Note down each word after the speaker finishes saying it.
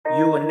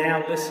You are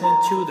now listening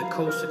to the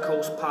Coast to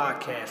Coast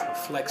podcast with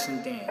Flex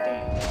and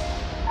Dan.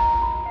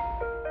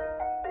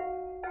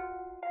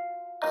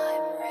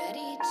 I'm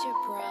ready to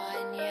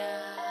Branya.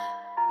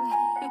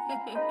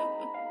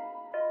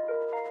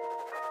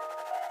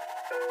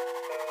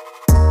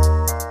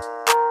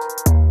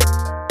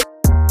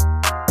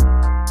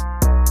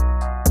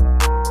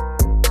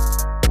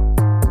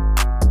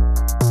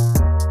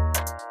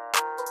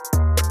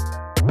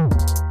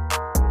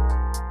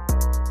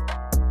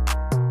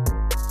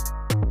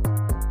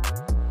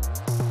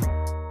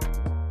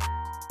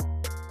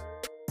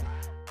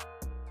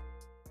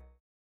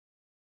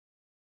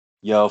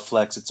 Yo,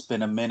 Flex, it's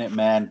been a minute,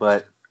 man,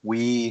 but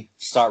we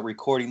start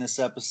recording this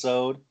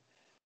episode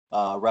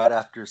right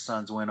after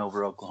Suns win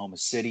over Oklahoma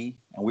City,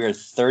 and we are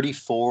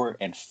 34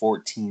 and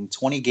 14,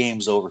 20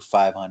 games over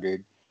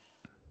 500.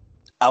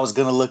 I was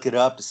gonna look it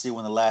up to see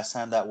when the last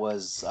time that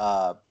was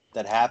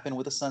that happened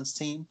with the Suns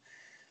team,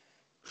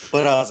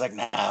 but I was like,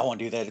 nah, I won't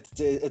do that.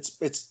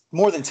 It's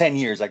more than 10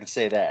 years, I can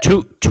say that.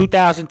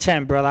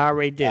 2010, brother. I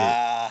already did it.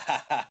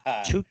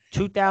 I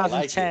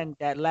 2010, like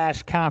that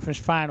last conference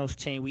finals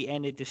team, we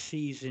ended the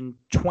season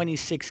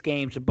 26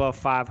 games above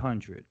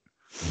 500.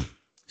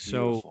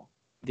 So Beautiful.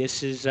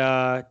 this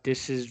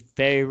is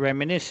very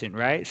reminiscent,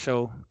 right?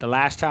 So the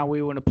last time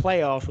we were in the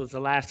playoffs was the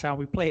last time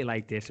we played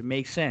like this. It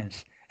makes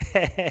sense.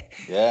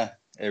 Yeah,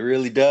 it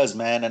really does,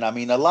 man. And I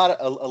mean, a lot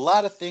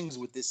of things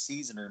with this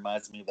season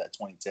reminds me of that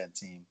 2010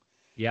 team.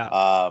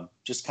 Yeah.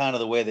 Just kind of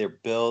the way they're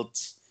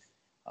built,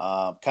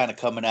 kind of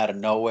coming out of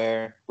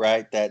nowhere,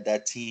 right?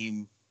 That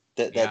team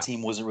that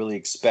team wasn't really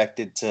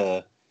expected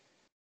to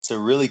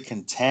really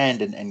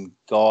contend and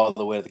go all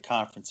the way to the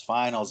conference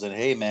finals. And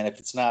hey, man, if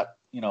it's not,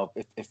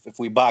 if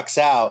we box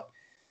out,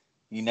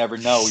 you never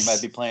know. We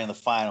might be playing the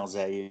finals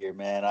that year,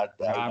 man.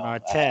 Round our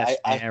test,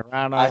 man.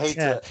 Round our I hate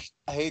test. to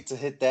I hate to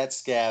hit that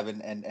scab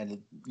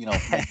and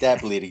make that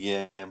bleed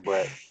again,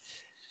 but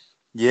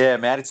yeah,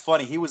 man, it's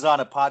funny. He was on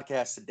a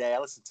podcast today. I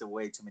listened to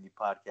way too many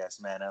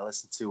podcasts, man. I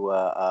listened to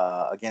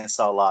Against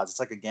All Odds. It's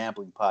like a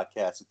gambling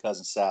podcast with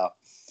Cousin Sal,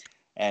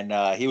 and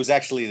he was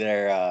actually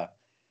their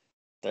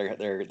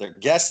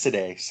guest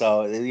today.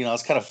 So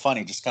it's kind of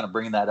funny, just kind of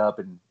bringing that up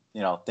and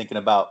thinking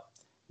about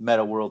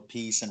Meta World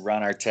Peace and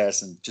Ron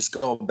Artest and just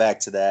going back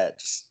to that.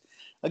 Just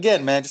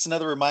again, man, just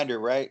another reminder,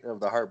 right, of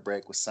the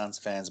heartbreak with Suns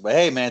fans. But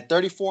hey, man,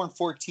 34 and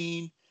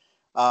 14,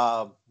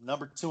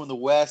 number 2 in the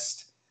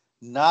West.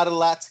 Not a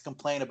lot to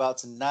complain about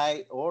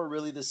tonight or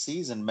really this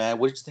season, man.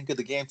 What did you think of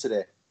the game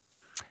today?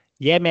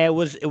 Yeah, man, it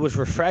was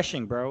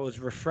refreshing, bro. It was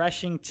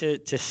refreshing to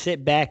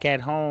sit back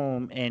at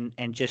home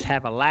and just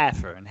have a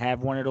laugher and have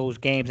one of those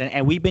games.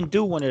 And we've been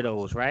doing one of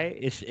those, right?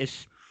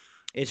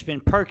 It's been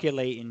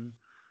percolating.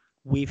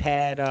 We've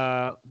had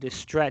this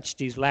stretch,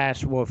 these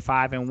last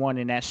 5-1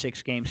 in that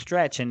 6-game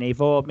stretch, and they've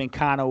all been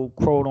kind of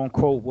quote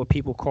unquote what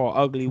people call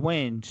ugly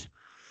wins.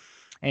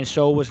 And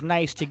so it was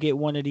nice to get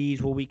one of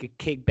these where we could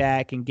kick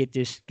back and get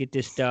this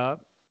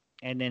dub,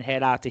 and then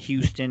head out to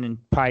Houston and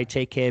probably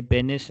take care of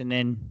business. And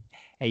then,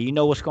 hey, you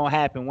know what's gonna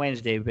happen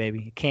Wednesday,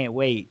 baby? Can't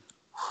wait.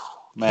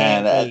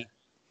 Man, Can't wait.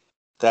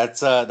 that's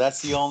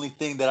the only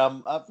thing that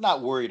I'm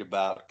not worried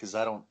about, because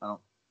I don't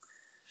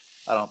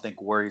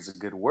think worry is a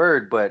good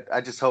word, but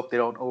I just hope they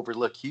don't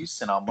overlook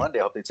Houston on Monday.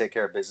 I hope they take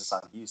care of business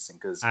on Houston,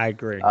 because I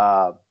agree.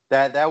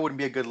 that wouldn't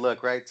be a good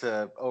look, right?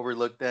 To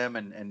overlook them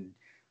and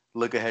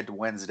look ahead to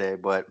Wednesday.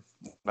 But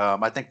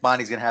I think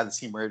Monty's going to have the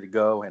team ready to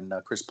go, and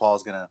Chris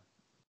Paul's going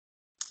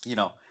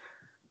to,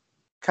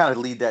 kind of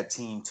lead that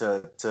team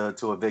to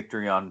a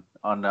victory on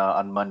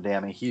Monday. I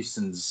mean,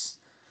 Houston's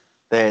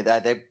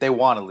they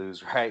want to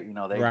lose, right?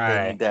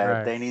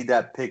 They need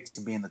that pick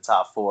to be in the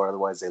top 4,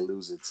 otherwise they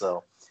lose it.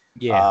 So.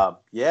 Yeah.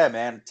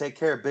 Man, take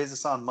care of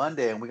business on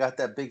Monday, and we got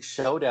that big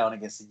showdown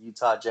against the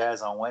Utah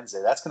Jazz on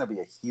Wednesday. That's going to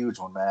be a huge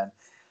one, man.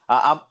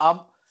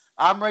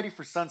 I'm ready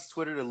for Suns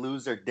Twitter to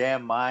lose their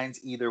damn minds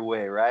either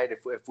way, right?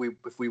 If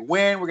we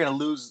win, we're going to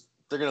lose.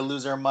 They're going to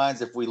lose their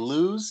minds. If we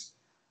lose,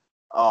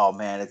 oh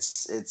man,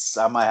 it's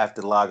I might have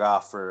to log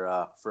off for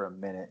a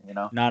minute,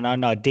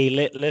 No.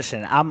 D,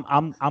 listen,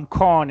 I'm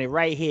calling it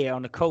right here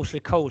on the coast to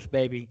coast,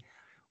 baby.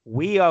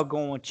 We are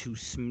going to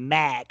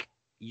smack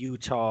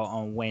Utah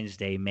on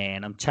Wednesday,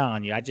 man. I'm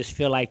telling you, I just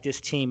feel like this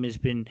team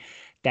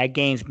that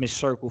game's been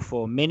circled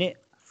for a minute.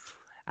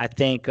 I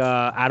think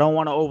I don't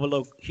want to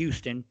overlook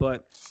Houston,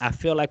 but I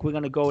feel like we're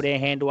going to go there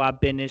and handle our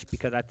business,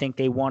 because I think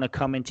they want to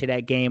come into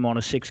that game on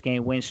a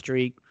 6-game win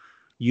streak.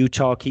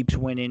 Utah keeps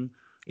winning.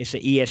 It's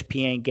an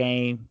ESPN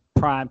game,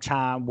 prime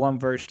time, 1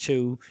 versus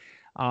 2.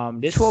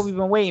 This is what we've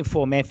been waiting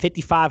for, man.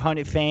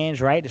 5,500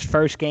 fans, right? This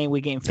first game, we're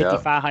getting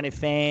 5,500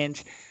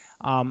 fans.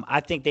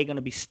 I think they're going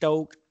to be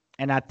stoked.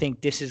 And I think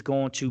this is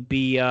going to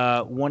be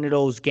one of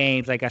those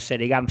games, like I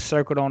said, they got them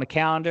circled on the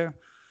calendar.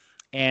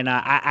 And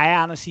I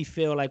honestly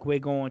feel like we're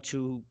going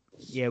to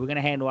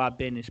handle our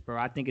business, bro.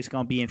 I think it's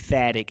going to be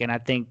emphatic. And I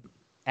think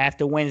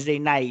after Wednesday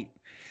night,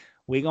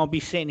 we're going to be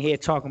sitting here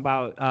talking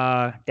about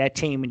that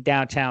team in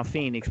downtown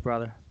Phoenix,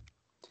 brother.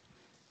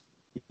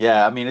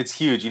 Yeah, I mean, it's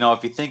huge.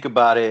 If you think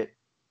about it,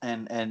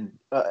 and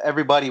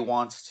everybody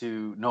wants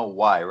to know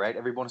why, right?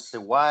 Everyone wants to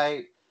say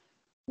why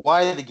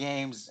are the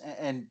games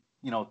and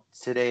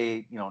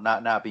today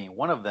not being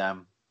one of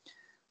them.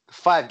 The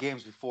 5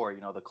 games before,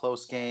 the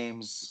close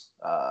games,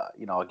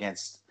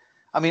 against.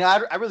 I mean,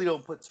 I really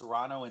don't put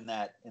Toronto in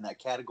that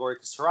category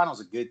because Toronto's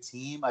a good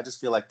team. I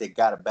just feel like they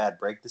got a bad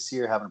break this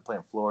year, having to play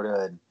in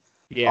Florida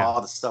and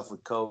all the stuff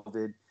with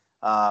COVID.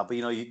 But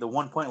the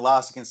 1-point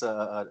loss against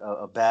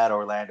a bad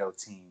Orlando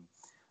team.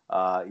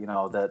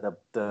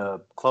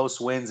 The close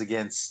wins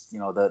against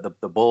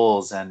the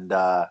Bulls and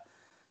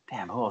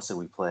damn, who else did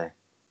we play?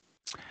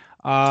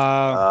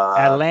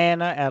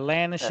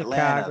 Atlanta,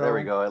 Chicago. There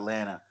we go,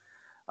 Atlanta.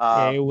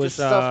 It was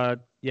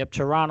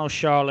Toronto,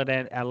 Charlotte,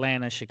 and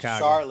Atlanta,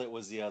 Chicago. Charlotte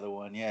was the other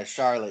one. Yeah,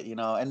 Charlotte.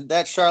 And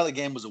that Charlotte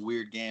game was a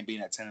weird game,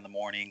 being at 10 in the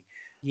morning.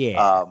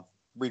 Yeah.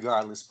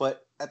 Regardless,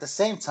 but at the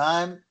same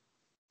time,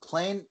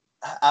 playing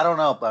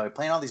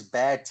all these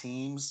bad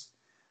teams,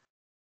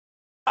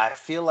 I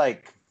feel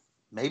like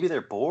maybe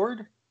they're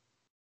bored.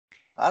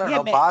 I don't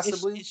know, man,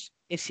 possibly.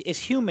 It's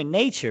human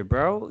nature,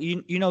 bro.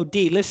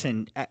 D.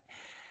 Listen,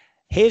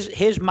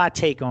 here's my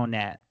take on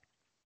that.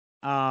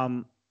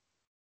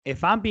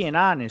 If I'm being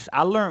honest,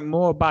 I learned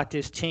more about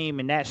this team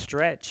in that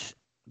stretch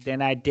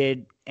than I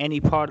did any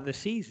part of the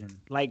season.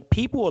 Like,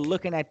 people are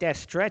looking at that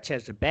stretch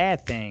as a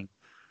bad thing.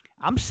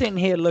 I'm sitting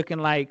here looking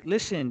like,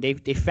 listen, they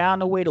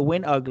found a way to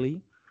win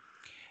ugly.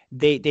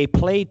 They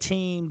play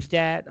teams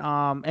that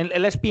and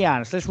let's be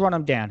honest, let's run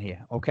them down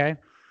here, okay?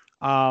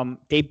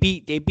 They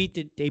beat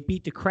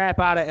the crap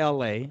out of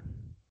LA.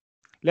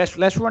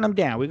 Let's run them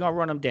down. We're gonna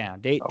run them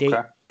down.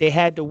 They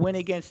had the win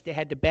they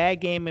had the bad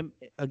game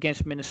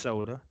against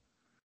Minnesota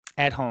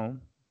at home,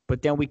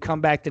 but then we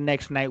come back the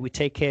next night, we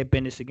take care of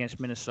business against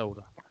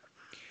Minnesota.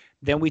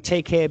 Then we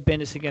take care of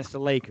business against the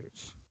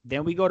Lakers.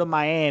 Then we go to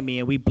Miami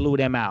and we blew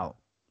them out.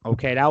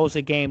 Okay, that was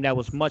a game that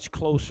was much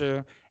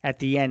closer at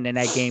the end than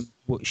that game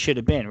should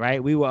have been,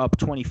 right? We were up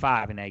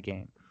 25 in that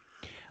game.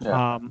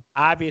 Yeah.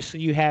 Obviously,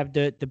 you have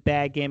the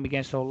bad game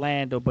against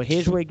Orlando, but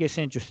here's where it gets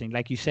interesting.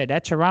 Like you said,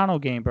 that Toronto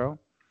game, bro,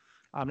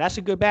 that's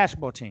a good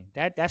basketball team.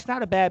 That's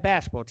not a bad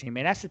basketball team,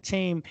 man. That's a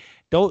team.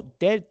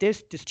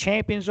 There's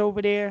champions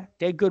over there.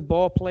 They're good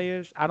ball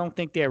players. I don't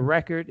think their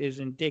record is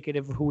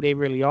indicative of who they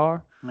really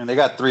are. I mean, they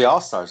got 3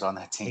 All-Stars on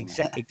that team.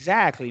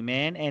 Exactly,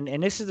 man.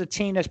 And this is a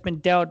team that's been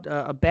dealt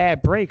a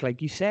bad break,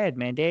 like you said,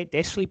 man.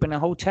 They're sleeping in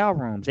hotel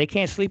rooms. They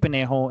can't sleep in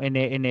their home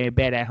in their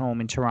bed at home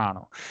in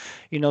Toronto.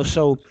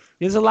 So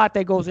there's a lot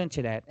that goes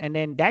into that. And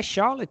then that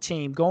Charlotte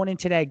team going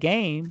into that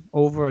game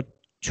over a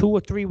 2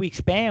 or 3 week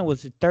span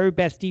was the 3rd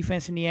best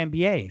defense in the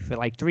NBA for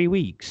like 3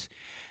 weeks.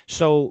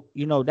 So,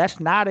 that's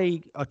not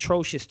a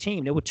atrocious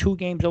team. There were 2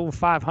 games over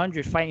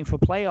 500 fighting for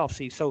playoff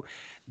seeds. So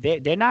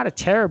they're not a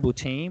terrible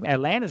team.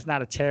 Atlanta's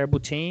not a terrible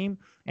team.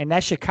 And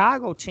that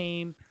Chicago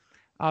team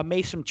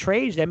made some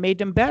trades that made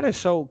them better.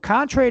 So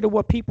contrary to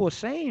what people are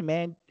saying,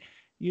 man,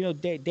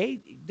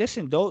 they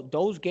listen,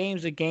 those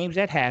games are games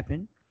that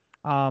happen.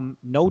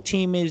 No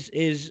team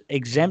is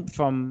exempt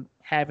from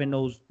having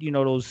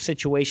those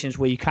situations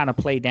where you kind of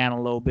play down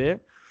a little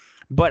bit.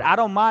 But I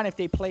don't mind if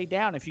they play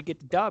down if you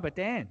get the dub at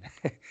the end.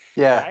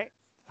 Yeah. Right?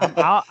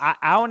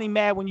 I only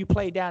mad when you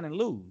play down and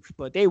lose,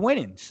 but they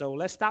winning. So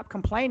let's stop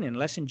complaining.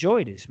 Let's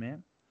enjoy this,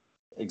 man.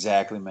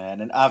 Exactly,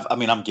 man. And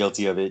I'm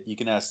guilty of it. You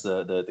can ask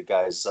the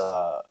guys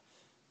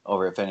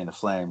over at Fanning the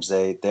Flames.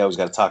 They always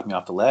got to talk me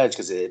off the ledge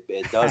because it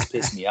does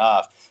piss me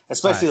off,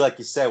 especially right. Like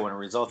you said, when it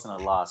results in a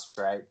loss,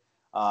 right?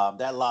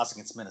 That loss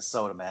against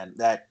Minnesota, man,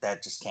 that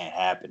just can't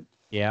happen.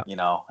 Yeah,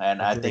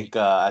 and I think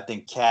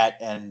Cat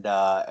and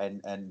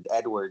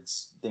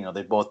Edwards,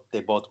 they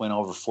both went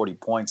over 40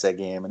 points that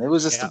game, and it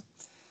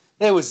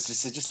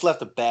just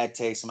left a bad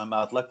taste in my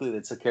mouth. Luckily, they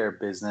took care of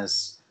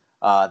business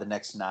the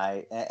next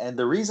night, and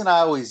the reason I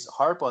always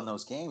harp on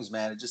those games,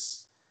 man,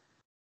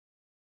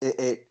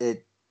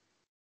 it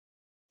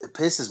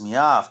pisses me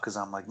off because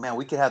I'm like, man,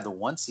 we could have the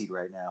 1 seed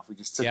right now if we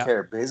just took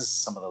care of business in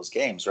some of those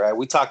games, right?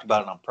 We talked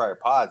about it on prior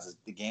pods,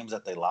 the games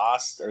that they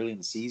lost early in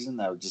the season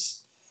that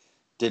just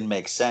didn't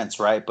make sense,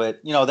 right? But,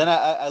 then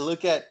I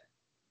look at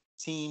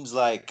teams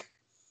like,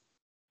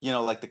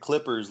 like the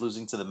Clippers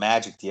losing to the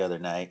Magic the other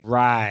night.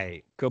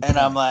 Right. Good point. And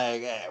I'm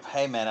like,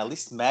 hey, man, at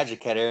least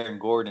Magic had Aaron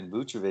Gordon and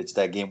Vucevic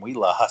that game we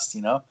lost,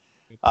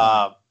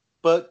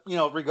 But,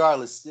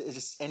 regardless, it's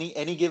just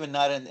any given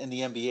night in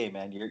the NBA,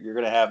 man, you're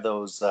going to have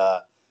those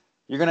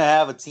you're going to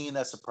have a team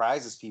that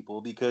surprises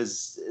people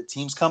because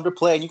teams come to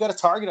play, and you got a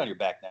target on your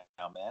back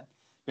now, man.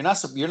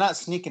 You're not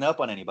sneaking up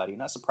on anybody. You're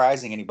not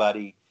surprising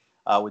anybody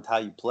with how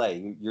you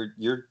play.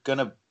 You're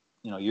gonna,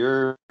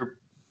 you're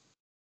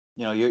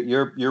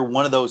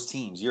one of those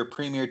teams. You're a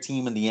premier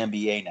team in the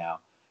NBA now,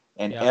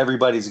 and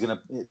everybody's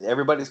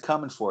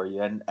coming for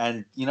you.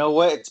 And you know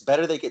what? It's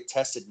better they get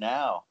tested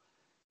now.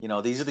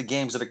 These are the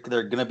games that are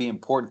going to be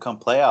important come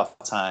playoff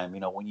time.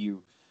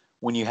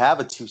 When you have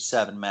a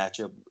 2-7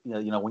 matchup,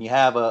 when you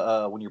have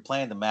when you're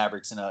playing the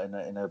Mavericks in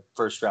a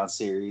first round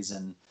series,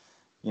 and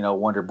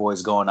Wonder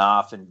Boy's going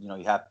off, and you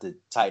have to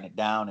tighten it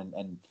down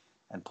and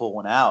pull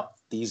one out.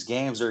 These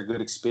games are a good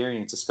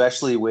experience,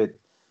 especially with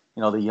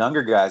the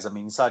younger guys. I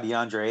mean, you saw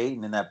DeAndre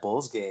Ayton in that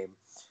Bulls game.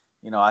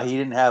 He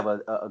didn't have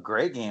a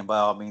great game by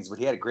all means, but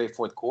he had a great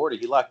fourth quarter.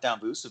 He locked down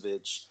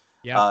Vucevic.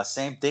 Yeah.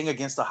 Same thing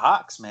against the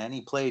Hawks, man.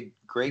 He played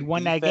great He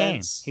won defense.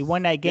 that game. He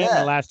won that game in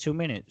the last 2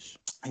 minutes.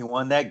 He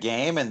won that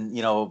game, and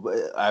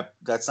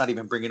that's not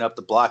even bringing up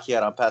the block he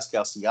had on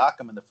Pascal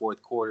Siakam in the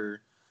fourth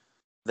quarter.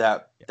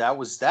 That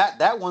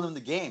won them the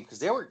game because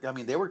they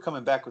were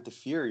coming back with the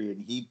fury,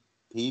 and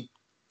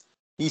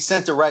he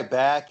sent it right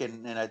back,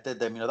 and I did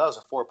them. That was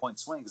a 4-point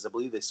swing because I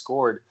believe they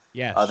scored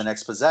the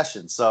next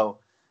possession. So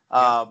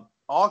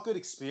all good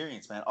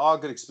experience, man. All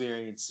good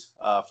experience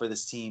for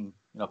this team.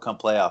 Come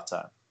playoff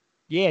time.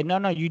 Yeah,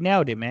 no, you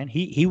nailed it, man.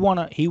 He won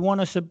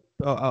us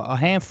a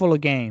handful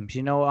of games.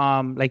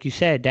 Like you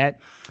said, that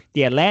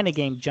the Atlanta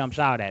game jumps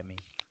out at me.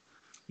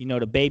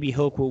 The baby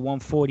hook with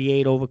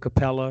 148 over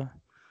Capella.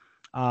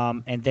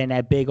 And then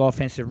that big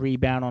offensive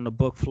rebound on the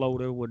book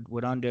floater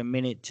with under a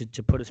minute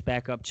to put us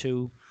back up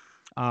 2.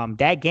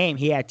 That game,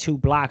 he had 2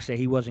 blocks that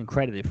he wasn't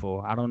credited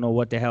for. I don't know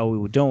what the hell we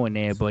were doing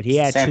there, but he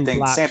had 2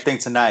 blocks. Same thing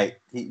tonight.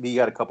 He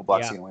got a couple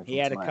blocks. Yeah, he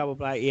had a couple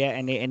blocks. Yeah,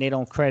 and they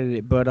don't credit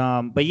it.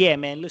 But yeah,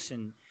 man,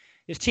 listen,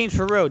 this team's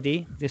for real,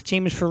 D. This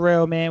team is for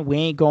real, man. We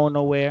ain't going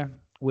nowhere.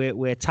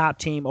 We're a top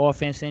team,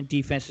 offense and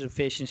defensive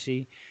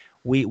efficiency.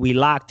 We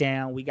lock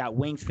down. We got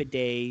wings for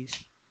days.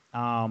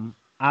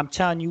 I'm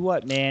telling you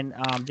what, man,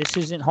 this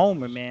isn't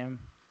Homer, man.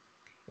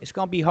 It's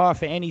going to be hard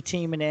for any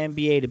team in the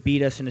NBA to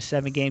beat us in a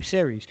 7-game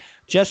series.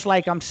 Just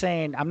like I'm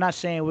not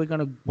saying we're going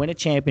to win a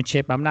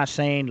championship. I'm not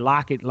saying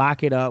lock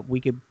it up.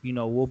 We could,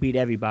 we'll beat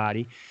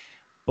everybody.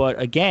 But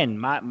again,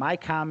 my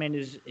comment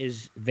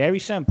is very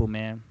simple,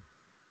 man.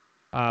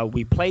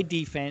 We play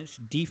defense.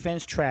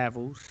 Defense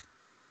travels.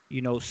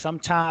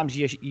 Sometimes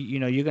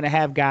you're going to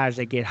have guys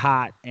that get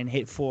hot and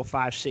hit 4,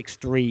 5, 6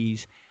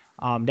 threes.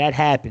 That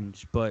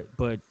happens, but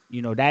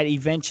that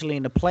eventually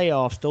in the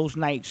playoffs, those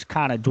nights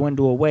kind of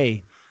dwindle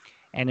away,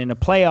 and in the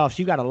playoffs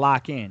you got to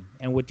lock in.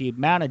 And with the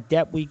amount of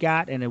depth we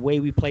got and the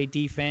way we play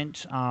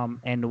defense,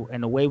 and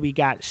the way we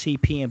got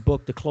CP and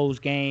Book to close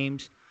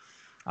games,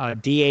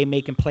 DA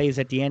making plays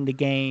at the end of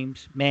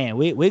games, man,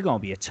 we're gonna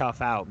be a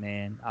tough out,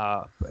 man.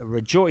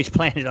 Rejoice,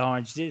 Planet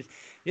Orange.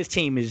 This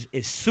team is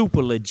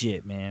super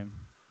legit, man.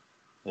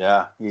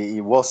 Yeah,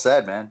 you well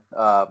said, man.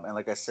 And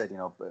like I said,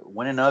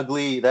 winning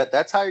ugly,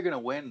 that's how you're going to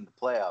win the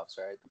playoffs,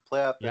 right?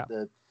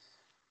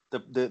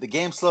 The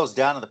game slows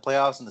down in the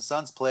playoffs, and the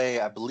Suns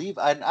play, I believe,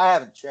 I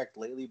haven't checked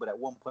lately, but at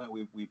one point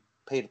we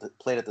played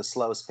at the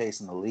slowest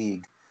pace in the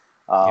league.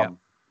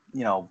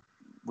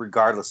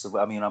 Regardless of,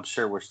 I'm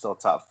sure we're still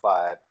top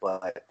 5,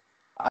 but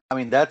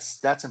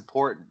that's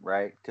important,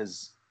 right?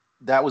 Because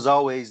that was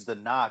always the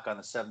knock on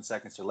the 7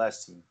 seconds or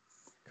less team.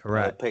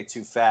 Correct. Play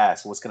too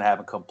fast. What's going to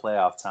happen come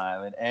playoff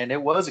time? And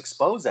it was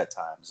exposed at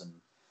times. And,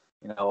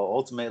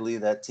 ultimately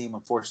that team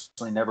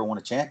unfortunately never won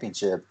a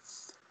championship.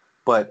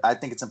 But I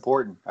think it's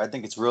important. I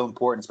think it's real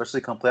important, especially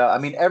come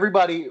playoff.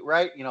 Everybody,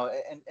 right?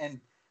 And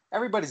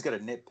everybody's got a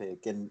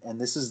nitpick. And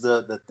this is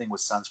the thing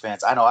with Suns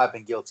fans. I know I've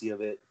been guilty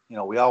of it.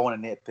 We all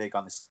want to nitpick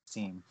on this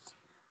team.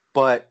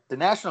 But the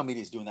national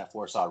media is doing that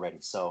for us already.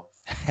 So,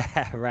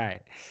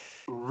 right.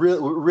 We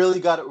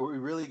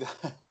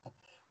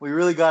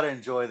really got to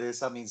enjoy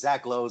this.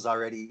 Zach Lowe's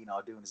already,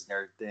 doing his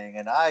nerd thing.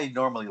 And I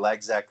normally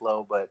like Zach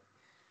Lowe, but,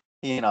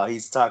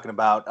 he's talking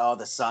about,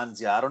 the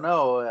Suns. Yeah, I don't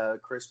know.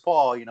 Chris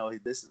Paul,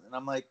 this. And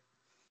I'm like,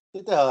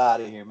 get the hell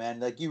out of here, man.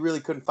 Like, you really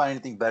couldn't find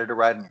anything better to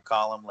write in your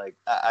column. Like,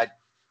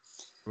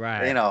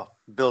 right.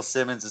 Bill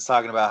Simmons is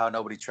talking about how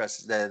nobody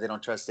trusts that they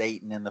don't trust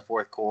Ayton in the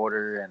fourth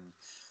quarter. And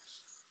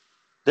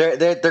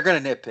they're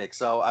going to nitpick.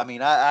 So,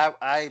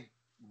 I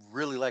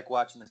really like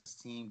watching this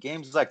team.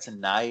 Games like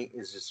tonight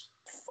is just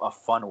a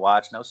fun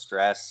watch, no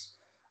stress.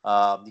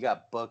 You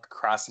got Book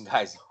crossing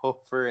guys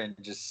over and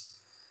just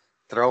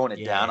throwing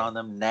it down on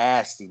them.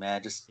 Nasty,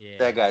 man.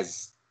 That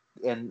guy's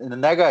and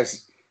then that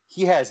guy's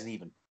he hasn't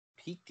even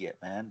peaked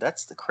yet, man.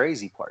 That's the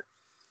crazy part.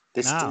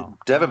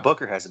 Devin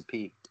Booker hasn't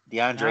peaked.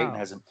 DeAndre Ayton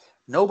hasn't.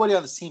 Nobody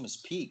on this team has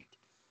peaked.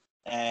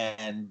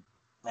 And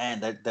man,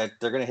 that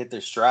they're gonna hit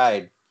their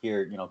stride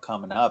here,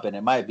 coming up, and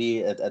it might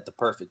be at the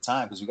perfect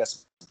time because we got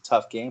some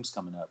tough games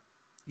coming up.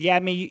 Yeah,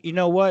 you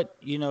know what?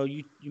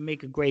 You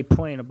make a great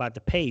point about the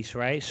pace,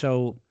 right?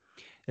 So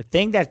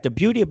the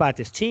beauty about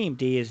this team,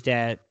 D, is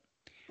that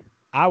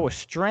our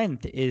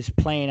strength is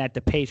playing at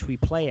the pace we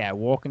play at,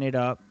 walking it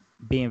up,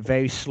 being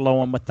very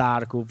slow and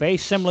methodical, very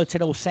similar to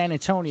those San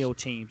Antonio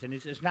teams. And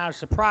it's not a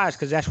surprise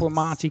because that's where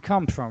Monty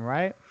comes from,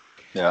 right?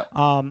 Yeah.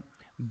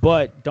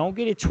 But don't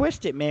get it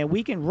twisted, man.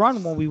 We can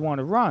run when we want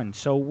to run.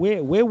 So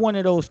we're one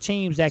of those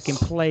teams that can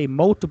play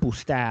multiple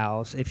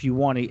styles if you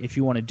want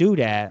to do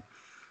that.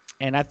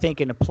 And I think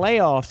in the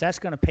playoffs, that's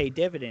going to pay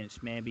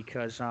dividends, man,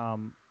 because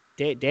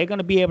they're going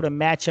to be able to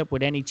match up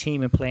with any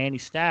team and play any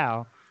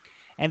style.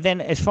 And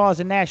then as far as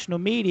the national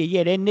media,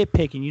 yeah, they're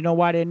nitpicking. You know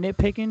why they're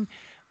nitpicking?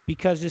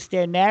 Because it's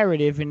their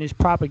narrative and it's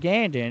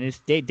propaganda. And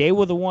they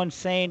were the ones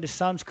saying the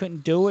Suns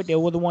couldn't do it. They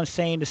were the ones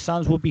saying the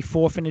Suns would be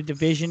fourth in the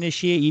division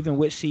this year, even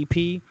with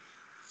CP.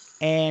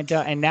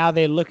 and now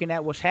they're looking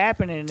at what's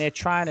happening and they're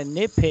trying to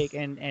nitpick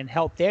and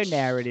help their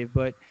narrative.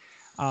 But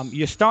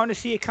you're starting to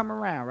see it come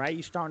around, right?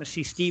 You're starting to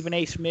see Stephen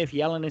A. Smith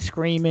yelling and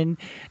screaming.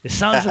 The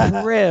Suns are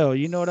for real.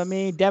 You know what I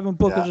mean? Devin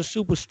Booker's a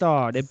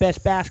superstar. Their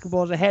best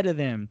basketball's ahead of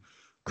them.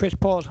 Chris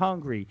Paul's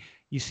hungry.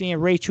 You're seeing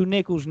Rachel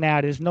Nichols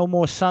now. There's no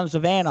more Sons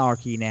of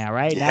Anarchy now,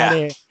 right?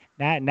 Yeah.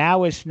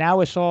 Now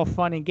it's all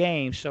fun and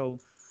games. So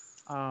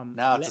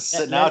Now it's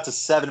a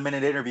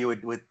 7-minute interview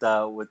with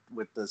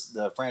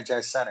the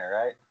franchise center,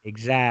 right?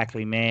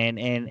 exactly, man,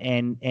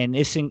 and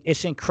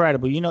it's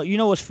incredible. You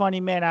know what's funny,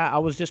 man? I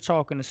was just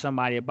talking to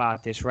somebody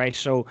about this, right?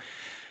 So,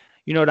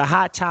 the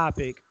hot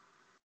topic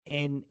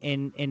in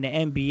the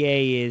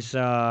NBA is,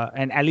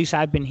 and at least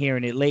I've been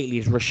hearing it lately,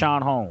 is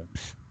Rashawn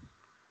Holmes.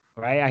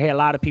 Right, I hear a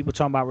lot of people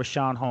talking about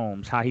Rashawn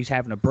Holmes, how he's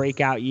having a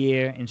breakout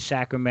year in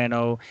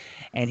Sacramento,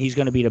 and he's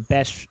going to be the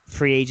best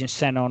free agent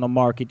center on the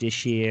market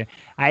this year.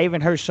 I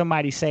even heard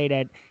somebody say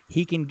that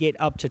he can get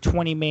up to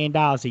 $20 million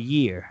a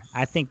year.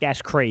 I think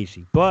that's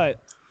crazy,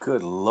 but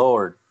good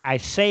Lord, I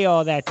say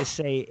all that to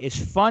say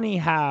it's funny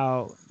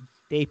how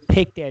they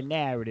pick their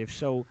narrative.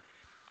 So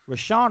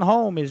Rashawn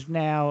Holmes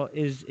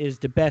is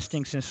the best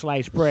thing since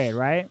sliced bread,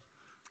 right?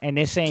 And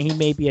they're saying he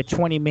may be a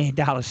 $20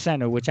 million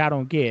center, which I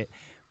don't get.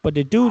 But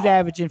the dude's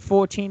averaging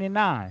 14 and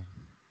 9.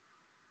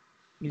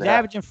 He's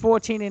averaging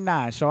 14 and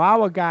 9. So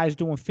our guy's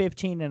doing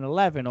 15 and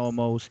 11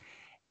 almost,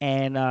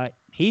 and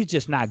he's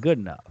just not good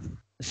enough.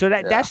 So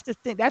that's the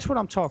thing. That's what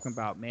I'm talking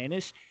about, man.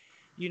 It's,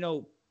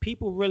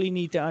 people really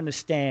need to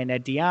understand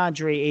that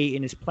DeAndre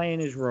Ayton is playing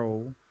his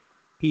role.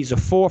 He's a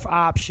fourth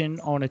option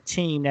on a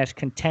team that's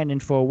contending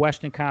for a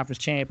Western Conference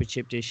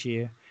championship this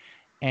year.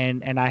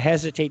 And I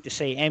hesitate to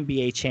say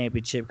NBA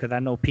championship because I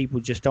know people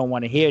just don't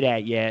want to hear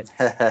that yet.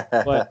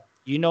 But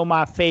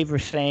my favorite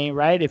saying,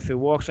 right? If it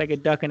walks like a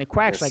duck and it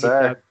quacks like a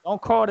duck,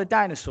 don't call it a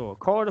dinosaur.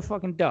 Call it a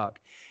fucking duck.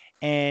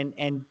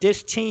 And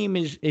this team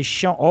is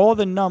showing all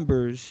the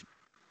numbers,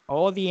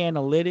 all the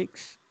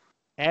analytics,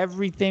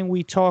 everything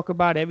we talk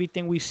about,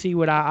 everything we see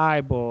with our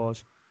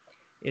eyeballs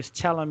is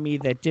telling me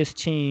that this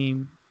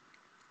team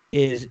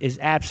is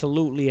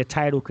absolutely a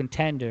title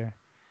contender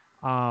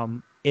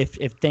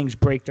if things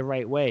break the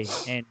right way.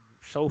 And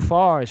so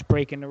far, it's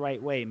breaking the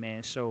right way,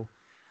 man. So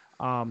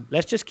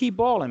let's just keep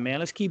balling, man.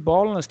 Let's keep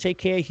balling. Let's take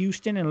care of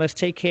Houston, and let's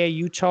take care of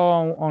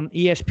Utah on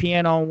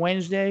ESPN on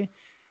Wednesday.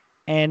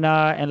 And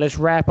let's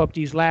wrap up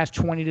these last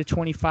 20 to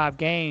 25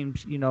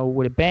 games,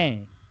 with a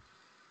bang.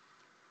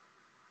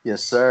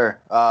 Yes, sir.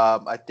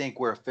 I think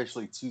we're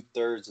officially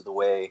 2/3 of the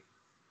way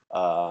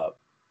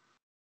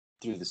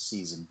through the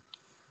season,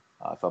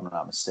 if I'm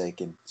not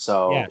mistaken.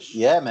 So, yes.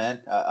 Yeah,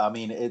 man. I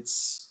mean,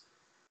 it's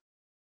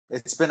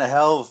been a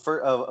hell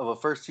of a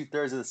first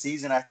 2/3 of the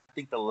season. I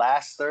think the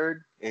last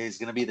third is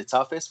going to be the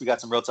toughest. We got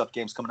some real tough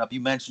games coming up.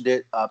 You mentioned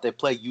it. They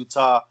play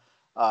Utah.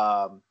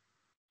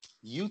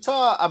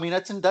 Utah. I mean,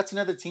 that's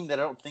another team that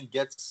I don't think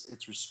gets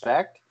its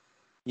respect.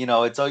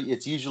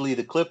 It's usually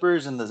the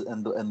Clippers and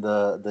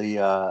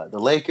the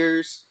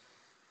Lakers,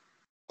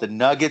 the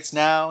Nuggets.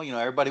 Now,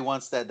 everybody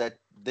wants that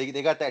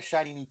they got that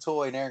shiny new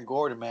toy in Aaron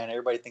Gordon. Man,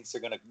 everybody thinks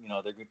they're gonna,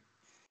 they're good.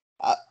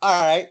 All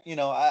right,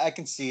 I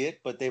can see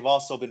it, but they've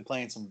also been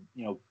playing some,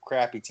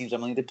 crappy teams. I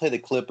mean, they played the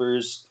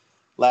Clippers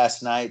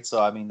last night,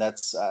 so I mean,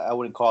 I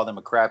wouldn't call them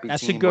a crappy team.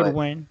 That's a good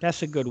win.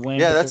 That's a good win.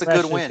 Yeah, that's a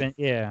good win.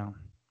 Yeah.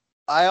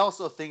 I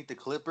also think the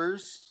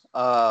Clippers.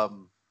 I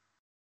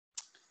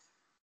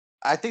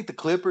think the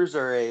Clippers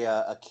are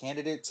a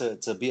candidate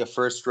to be a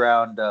first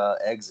round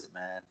exit,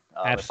 man.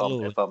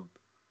 Absolutely. If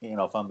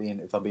I'm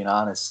being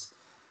honest,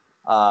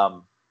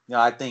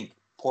 I think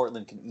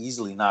Portland can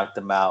easily knock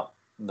them out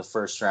in the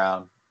first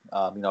round.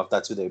 If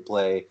that's who they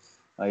play,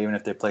 even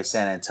if they play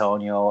San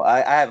Antonio.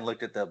 I haven't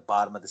looked at the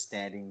bottom of the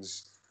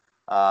standings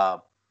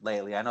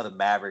lately. I know the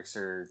Mavericks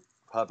are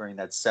hovering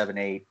that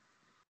 7-8,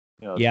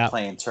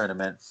 playing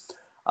tournament.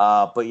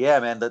 But yeah,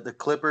 man, the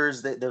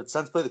Clippers, the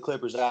Suns play the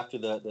Clippers after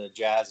the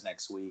Jazz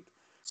next week.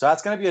 So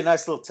that's going to be a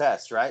nice little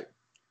test, right?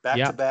 Back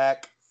to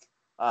back.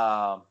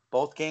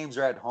 Both games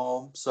are at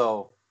home.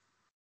 So,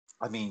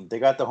 I mean, they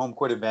got the home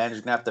court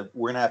advantage. We're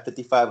going to have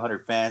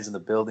 5,500 fans in the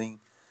building.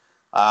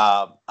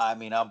 I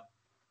mean, I'm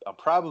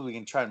probably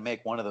going to try and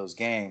make one of those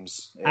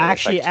games.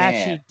 Actually,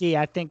 D,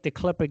 I think the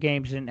Clipper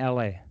game's in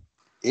LA.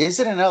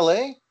 Is it in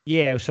LA?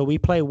 Yeah, so we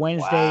play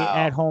Wednesday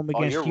at home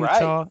against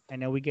Utah, right.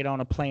 And then we get on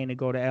a plane to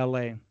go to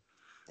LA.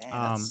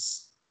 Damn,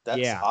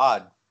 that's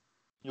odd.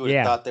 You would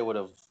have thought they would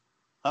have.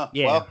 Huh?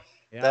 Yeah. Well,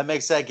 that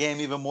makes that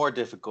game even more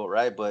difficult,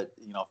 right? But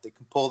if they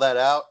can pull that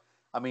out,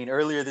 I mean,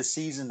 earlier this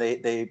season they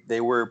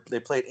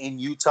played in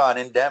Utah and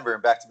in Denver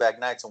in back-to-back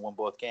nights and won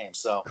both games.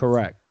 So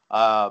correct.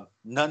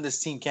 None this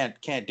team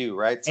can't do,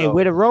 right? So, hey,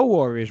 we're the Road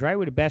Warriors, right?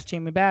 We're the best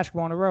team in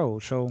basketball on the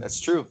road. So that's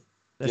true.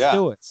 Let's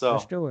do it. So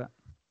let's do it.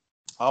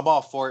 I'm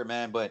all for it,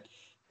 man. But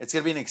it's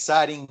gonna be an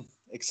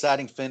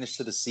exciting finish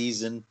to the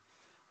season.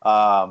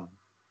 I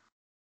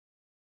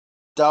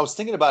was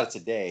thinking about it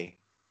today,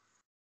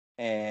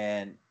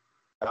 and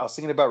I was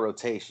thinking about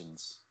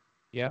rotations.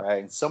 Yeah.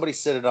 Right. And somebody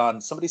said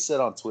on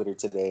Twitter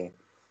today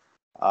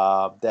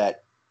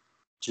that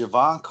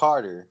Javon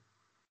Carter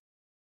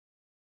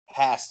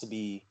has to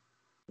be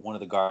one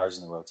of the guards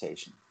in the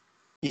rotation.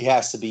 He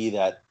has to be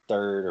that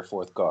third or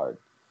fourth guard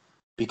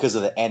because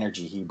of the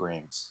energy he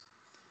brings.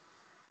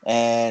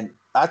 And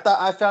I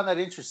found that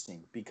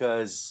interesting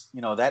because,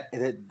 you know,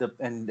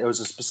 and there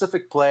was a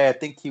specific play. I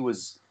think he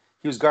was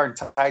guarding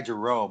Ty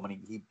Jerome, and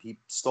he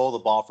stole the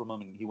ball from him,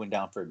 and he went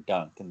down for a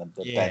dunk, and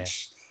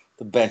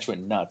the bench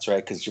went nuts,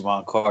 right? Because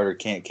Javon Carter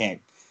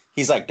can't.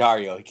 He's like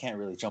Dario. He can't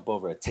really jump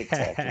over a tic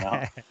tac, you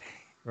know.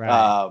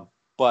 Right.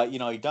 But you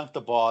know, he dunked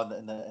the ball,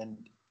 and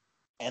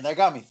that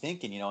got me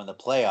thinking. You know, in the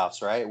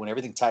playoffs, right, when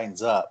everything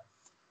tightens up,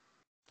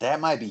 that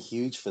might be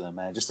huge for them,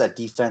 man. Just that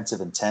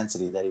defensive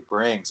intensity that he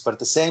brings. But at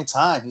the same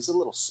time, he's a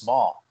little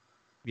small.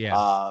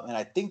 Yeah. And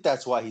I think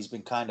that's why he's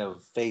been kind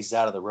of phased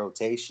out of the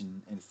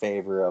rotation in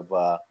favor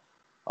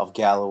of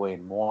Galloway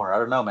and Moore. I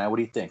don't know, man. What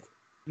do you think?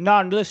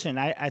 No, listen,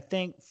 I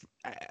think,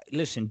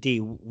 listen,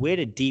 D, we're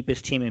the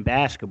deepest team in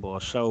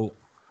basketball. So,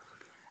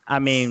 I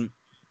mean,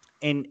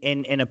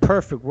 in a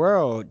perfect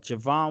world,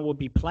 Javon would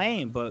be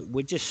playing, but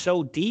we're just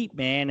so deep,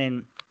 man.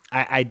 And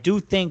I do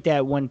think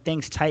that when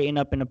things tighten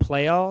up in the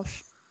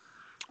playoffs,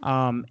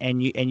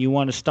 and you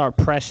want to start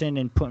pressing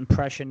and putting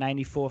pressure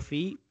 94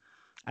 feet,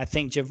 I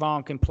think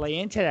Javon can play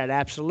into that.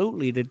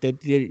 Absolutely.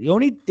 The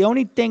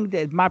only thing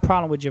that my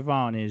problem with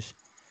Javon is,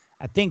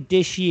 I think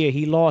this year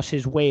he lost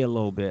his way a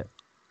little bit.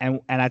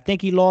 And I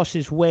think he lost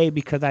his way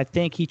because I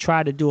think he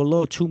tried to do a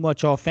little too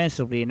much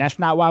offensively, and that's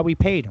not why we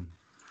paid him.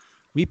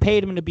 We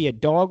paid him to be a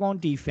dog on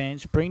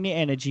defense, bring the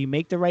energy,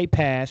 make the right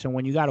pass, and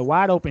when you got a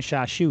wide open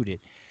shot, shoot it.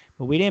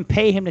 But we didn't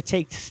pay him to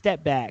take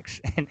step backs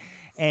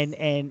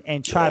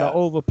and try to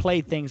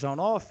overplay things on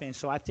offense.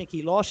 So I think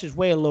he lost his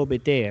way a little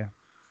bit there.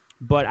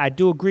 But I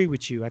do agree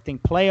with you. I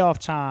think playoff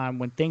time,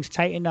 when things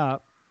tighten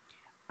up,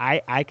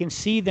 I can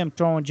see them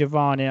throwing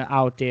Javon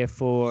out there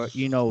for,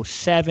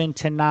 7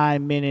 to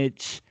 9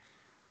 minutes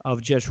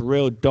of just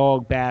real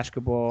dog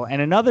basketball.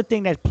 And another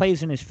thing that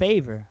plays in his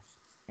favor,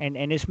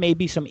 and this may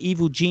be some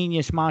evil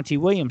genius Monty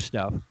Williams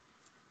stuff,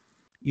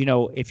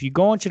 if you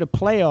go into the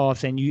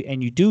playoffs and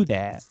you do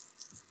that,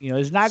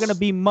 there's not going to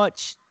be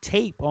much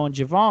tape on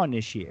Javon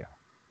this year.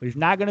 There's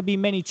not going to be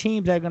many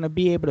teams that are going to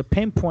be able to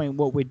pinpoint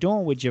what we're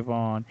doing with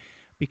Javon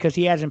because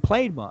he hasn't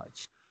played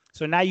much.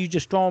 So now you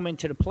just throw him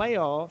into the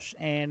playoffs,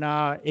 and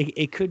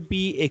it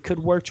could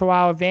work to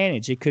our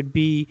advantage. It could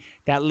be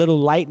that little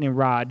lightning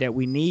rod that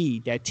we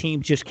need that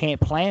teams just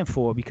can't plan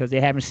for because they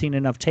haven't seen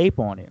enough tape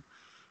on it.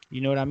 You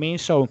know what I mean?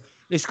 So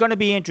it's going to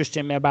be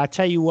interesting, man. But I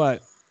tell you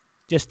what,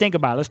 just think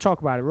about it. Let's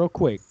talk about it real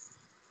quick.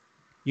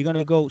 You're going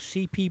to go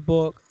CP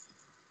Book,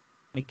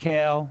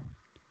 Mikal,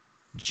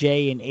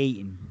 Jay, and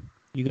Ayton.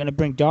 You're going to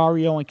bring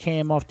Dario and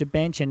Cam off the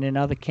bench and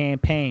another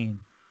campaign.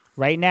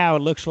 Right now, it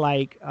looks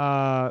like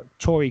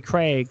Torrey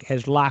Craig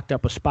has locked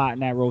up a spot in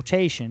that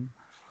rotation.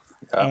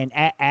 Yeah. And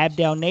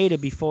Abdel Nader,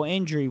 before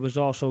injury, was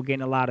also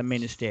getting a lot of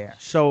minutes there.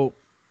 So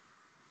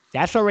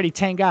that's already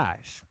 10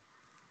 guys.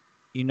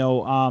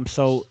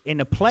 So in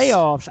the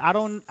playoffs,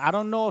 I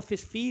don't know if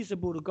it's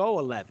feasible to go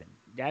 11.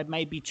 That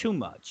might be too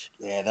much.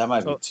 Yeah, that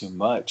might be too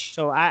much.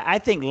 So I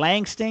think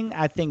Langston,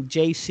 I think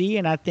JC,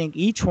 and I think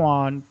each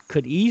one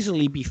could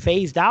easily be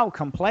phased out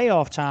come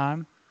playoff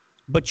time.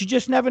 But you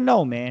just never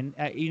know, man.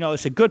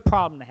 It's a good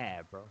problem to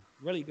have, bro.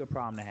 Really good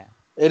problem to have.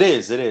 It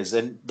is.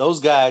 And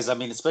those guys, I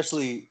mean,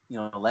 especially,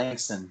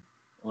 Langston,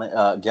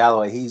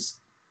 Galloway, he's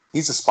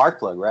a spark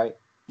plug, right?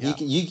 Yeah.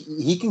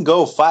 He can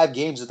go 5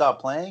 games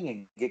without playing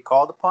and get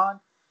called upon,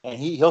 and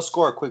he'll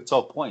score a quick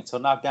 12 points. He'll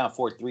knock down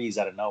 4 threes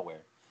out of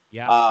nowhere.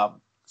 Yeah.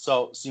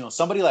 So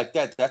somebody like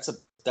that, that's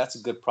a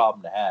good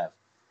problem to have.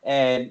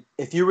 And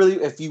if you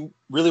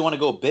really want to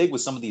go big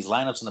with some of these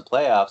lineups in the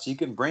playoffs, you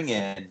can bring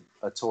in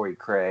a Torrey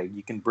Craig.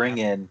 You can bring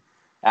in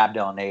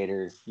Abdel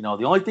Nader. The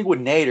only thing with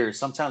Nader,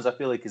 sometimes I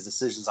feel like his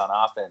decisions on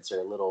offense are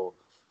a little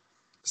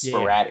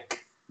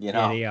sporadic.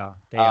 Yeah, they are.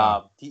 They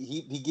are.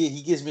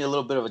 He gives me a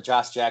little bit of a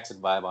Josh Jackson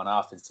vibe on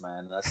offense,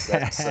 man. That's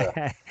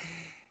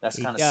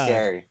kind of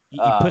scary. He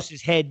puts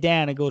his head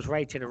down and goes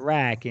right to the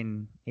rack,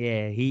 and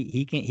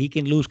he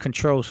can lose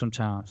control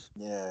sometimes.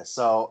 Yeah.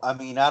 So I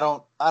mean, I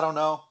don't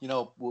know.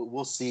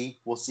 We'll see.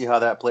 We'll see how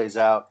that plays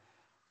out.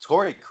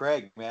 Torrey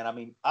Craig, man. I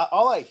mean,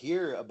 all I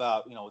hear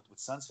about with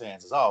Suns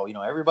fans is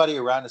everybody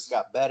around us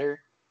got better,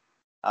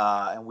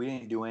 and we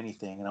didn't do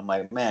anything. And I'm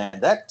like, man,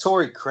 that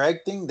Torrey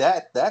Craig thing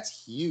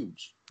that's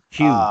huge.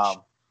 Huge.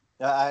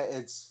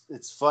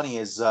 It's funny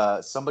is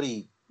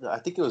somebody, I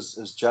think it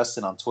was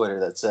Justin on Twitter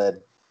that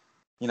said,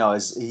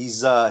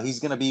 he's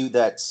going to be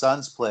that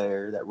Suns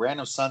player, that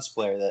random Suns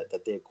player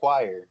that they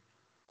acquire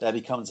that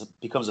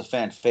becomes a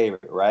fan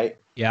favorite, right?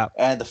 Yeah.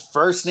 And the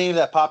first name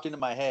that popped into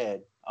my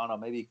head, I don't know,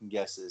 maybe you can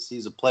guess this.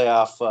 He's a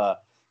playoff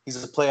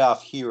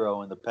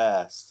hero in the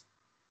past.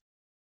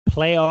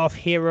 Playoff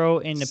hero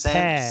in the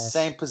past.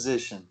 Same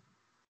position.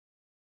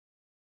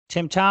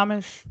 Tim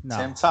Thomas? No.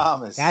 Tim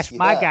Thomas. That's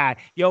my guy.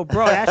 Yo,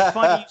 bro, that's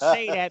funny you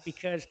say that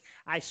because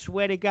I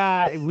swear to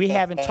God, we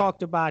haven't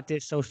talked about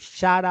this. So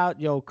shout out,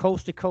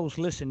 Coast to Coast.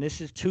 Listen,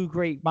 this is two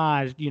great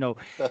minds.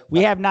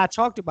 We have not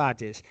talked about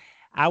this.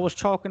 I was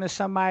talking to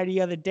somebody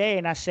the other day,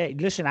 and I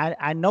said, "Listen,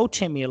 I know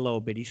Timmy a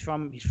little bit. He's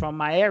from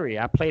my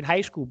area. I played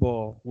high school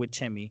ball with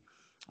Timmy,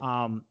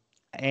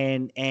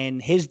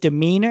 and his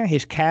demeanor,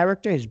 his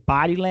character, his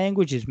body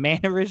language, his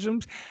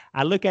mannerisms.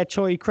 I look at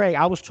Torrey Craig.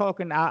 I was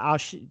talking.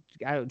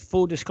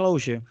 Full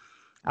disclosure,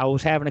 I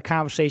was having a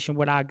conversation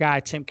with our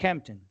guy Tim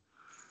Kempton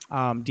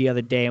the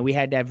other day, and we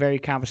had that very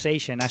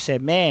conversation. I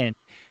said, man,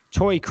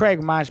 Torrey Craig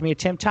reminds me of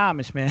Tim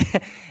Thomas, man.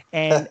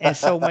 and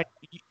so when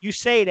you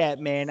say that,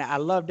 man, I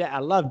love that. I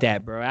love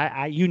that,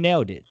 bro. You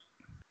nailed it.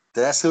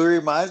 That's who he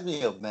reminds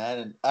me of, man.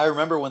 And I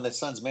remember when the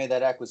Suns made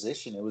that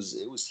acquisition, it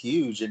was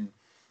huge, and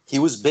he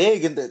was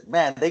big. And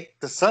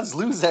the Suns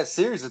lose that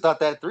series without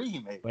that three he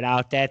made.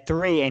 Without that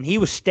three, and he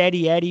was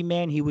steady Eddie,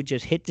 man. He would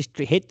just hit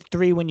the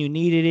three when you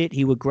needed it.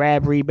 He would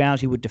grab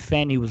rebounds. He would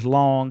defend. He was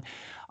long.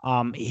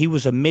 He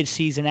was a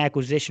mid-season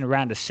acquisition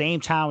around the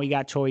same time we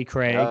got Torrey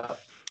Craig.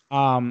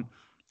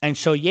 And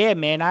so, yeah,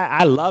 man,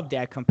 I love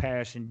that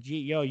comparison.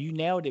 Yo, you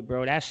nailed it,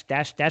 bro.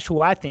 That's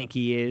who I think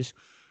he is.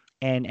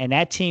 And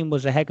that team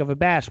was a heck of a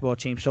basketball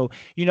team. So,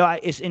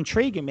 it's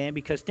intriguing, man,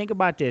 because think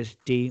about this,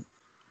 D.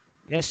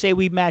 Let's say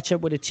we match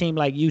up with a team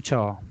like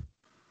Utah.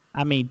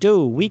 I mean,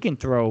 dude, we can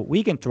throw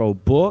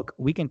Book,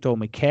 we can throw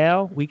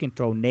Mikal, we can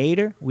throw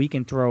Nader, we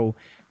can throw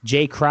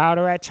Jay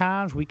Crowder at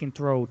times, we can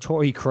throw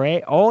Torrey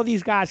Craig. All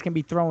these guys can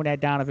be thrown at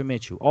Donovan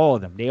Mitchell. All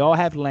of them. They all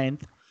have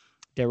length.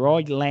 They're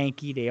all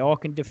lanky. They all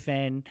can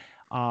defend.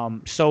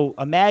 So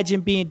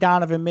imagine being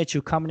Donovan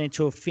Mitchell coming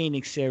into a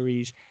Phoenix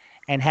series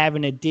and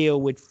having to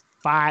deal with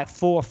 4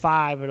 or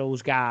 5 of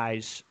those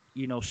guys,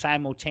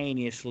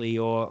 simultaneously,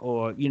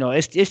 or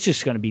it's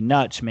just going to be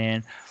nuts,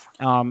 man.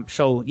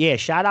 So yeah,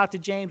 shout out to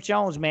James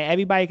Jones, man.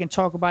 Everybody can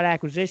talk about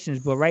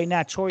acquisitions, but right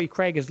now Torrey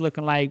Craig is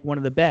looking like one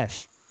of the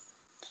best.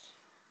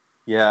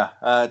 Yeah,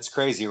 it's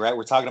crazy, right?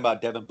 We're talking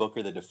about Devin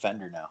Booker, the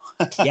defender now.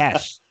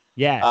 Yes.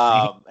 He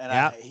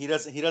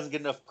doesn't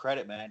get enough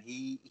credit, man.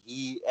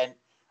 And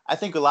I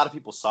think a lot of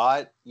people saw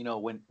it.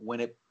 When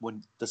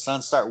the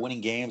Suns start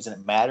winning games and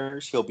it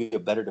matters, he'll be a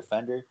better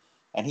defender,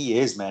 and he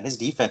is, man. His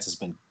defense has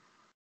been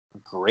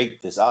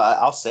great.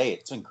 I'll say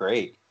it. It's been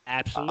great.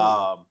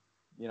 Absolutely.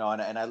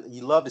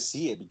 You love to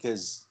see it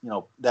because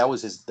that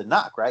was the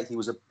knock, right? He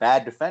was a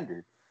bad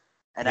defender,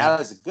 and now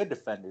he's a good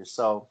defender.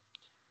 So,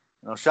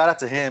 shout out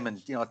to him,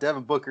 and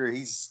Devin Booker.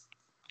 He's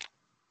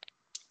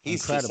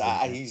incredible.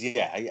 I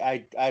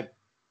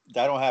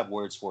don't have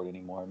words for it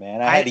anymore,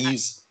 man. I had to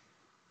use.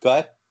 Go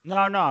ahead.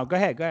 No, go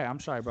ahead. I'm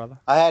sorry, brother.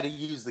 I had to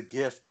use the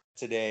GIF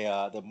today,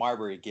 the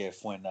Marbury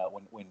GIF when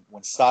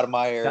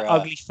Stoudemire the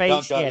ugly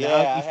face. Dunked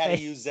I had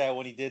to use that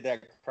when he did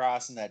that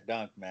cross and that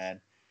dunk,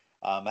 man.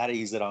 I had to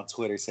use it on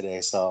Twitter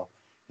today. So,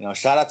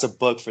 shout out to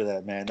Book for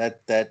that, man.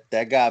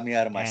 That got me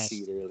out of my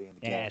seat early in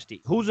the game.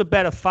 Nasty. Who's a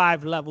better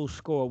 5-level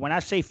scorer? When I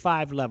say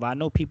 5-level, I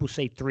know people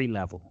say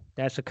 3-level.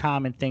 That's a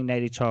common thing that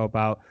they talk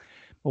about.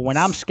 But when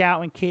I'm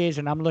scouting kids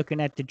and I'm looking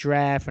at the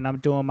draft and I'm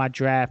doing my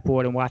draft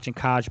board and watching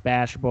college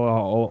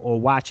basketball or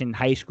watching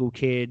high school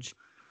kids,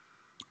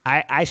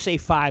 I say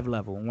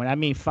 5-level. When I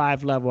mean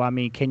 5-level, I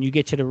mean, can you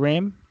get to the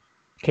rim?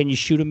 Can you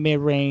shoot a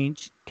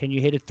mid-range? Can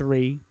you hit a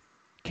 3?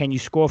 Can you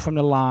score from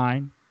the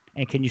line?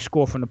 And can you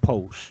score from the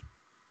post?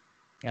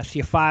 That's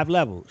your 5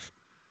 levels.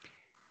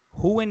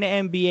 Who in the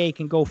NBA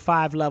can go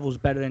 5 levels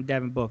better than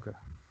Devin Booker?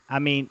 I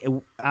mean,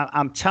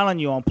 I'm telling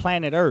you, on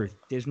planet Earth,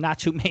 there's not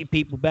too many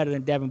people better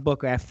than Devin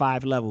Booker at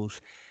 5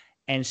 levels.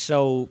 And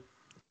so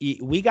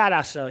we got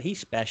ourselves, he's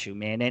special,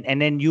 man.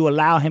 And then you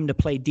allow him to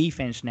play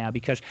defense now,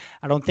 because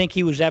I don't think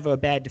he was ever a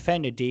bad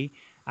defender, D.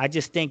 I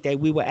just think that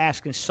we were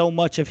asking so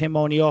much of him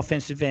on the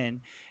offensive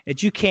end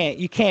that you can't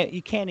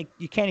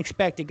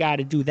expect a guy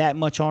to do that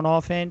much on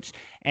offense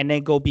and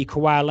then go be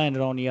Kawhi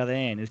Leonard on the other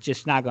end. It's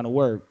just not going to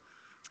work.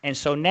 And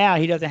so now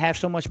he doesn't have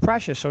so much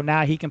pressure. So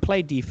now he can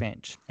play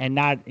defense and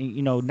not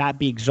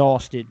be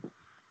exhausted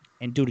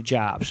and do the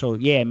job. So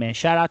yeah, man,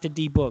 shout out to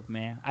D Book,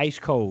 man. Ice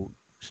cold,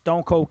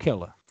 stone cold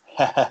killer.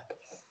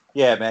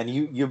 Yeah, man,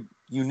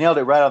 you nailed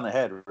it right on the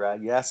head,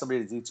 right? You ask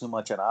somebody to do too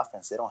much on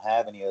offense, they don't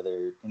have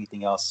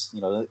anything else.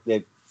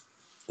 The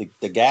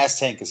gas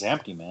tank is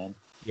empty, man.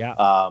 Yeah.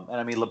 And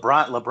I mean,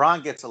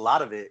 LeBron gets a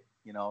lot of it,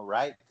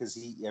 right? Because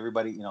he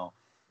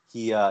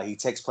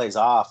takes plays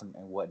off and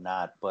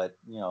whatnot. But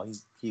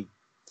he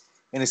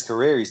in his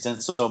career he's done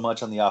so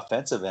much on the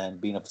offensive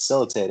end, being a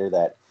facilitator,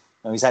 that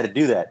he's had to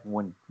do that.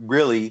 When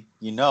really,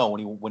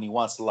 when he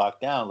wants to lock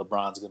down,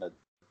 LeBron's gonna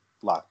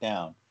lock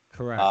down.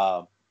 Correct.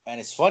 And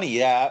it's funny,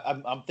 yeah.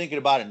 I'm thinking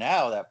about it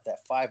now.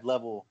 That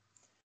 5-level,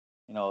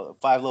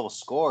 5-level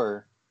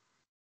scorer.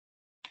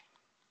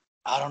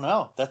 I don't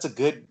know. That's a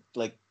good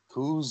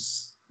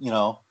who's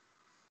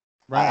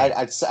Right.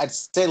 I'd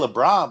say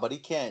LeBron, but he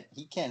can't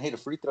hit a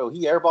free throw.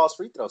 He airballs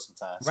free throws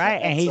sometimes.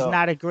 Right, and he's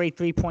not a great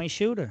 3-point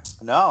shooter.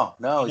 No,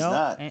 he's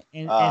not.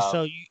 And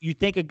so you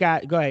think a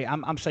guy. Go ahead.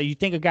 I'm sorry. You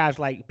think of guys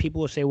like,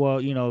 people will say, well,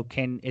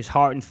 is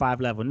Harden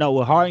 5-level? No,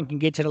 well, Harden can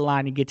get to the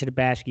line and get to the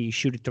basket. He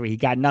shoot a 3. He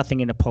got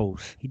nothing in the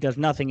post. He does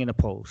nothing in the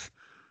post.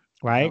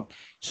 Right. No.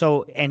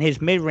 So, and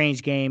his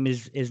mid-range game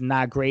is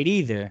not great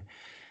either.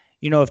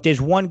 if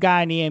there's one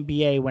guy in the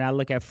NBA when I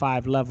look at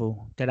 5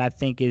 level that I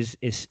think is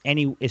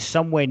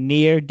somewhere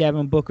near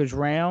Devin Booker's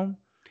realm,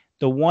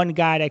 the one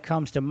guy that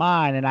comes to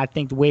mind, and I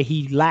think where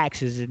he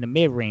lacks is in the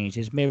mid range.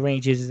 His mid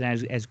range isn't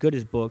as good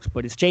as Book's,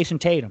 but it's Jason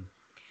Tatum.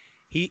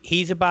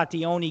 He's about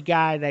the only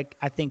guy that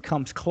I think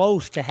comes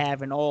close to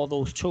having all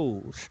those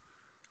tools.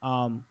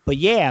 But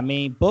yeah, I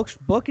mean,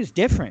 Book is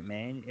different,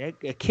 man.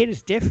 A kid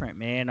is different,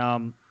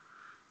 man.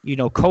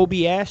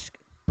 Kobe-esque.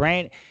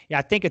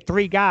 I think of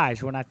 3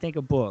 guys when I think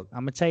of Book.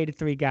 I'm gonna tell you the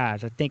 3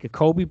 guys. I think of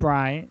Kobe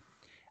Bryant.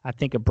 I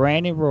think of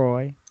Brandon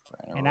Roy.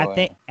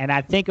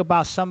 I think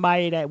about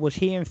somebody that was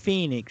here in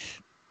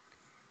Phoenix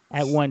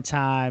at one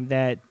time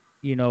that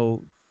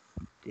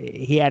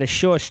he had a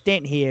short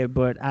stint here,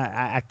 but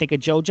I think of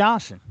Joe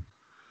Johnson.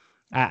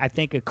 I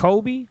think of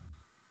Kobe,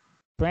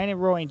 Brandon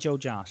Roy, and Joe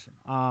Johnson.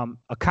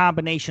 A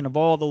combination of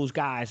all those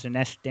guys, and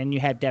then you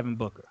have Devin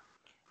Booker.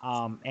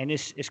 And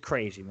it's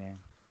crazy, man.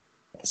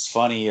 It's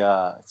funny.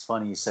 It's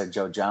funny you said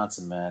Joe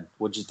Johnson, man.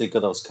 What'd you think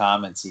of those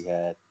comments he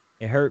had?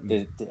 It hurt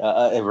me.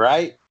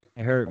 Right?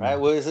 It hurt me. Right?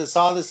 Well, it's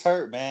all this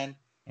hurt, man.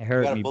 It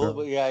hurt me,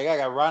 bro. Yeah, you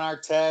got Ron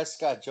Artest,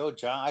 got Joe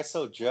John. I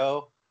saw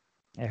Joe.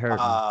 It hurt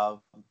me.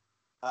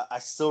 I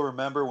still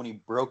remember when he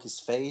broke his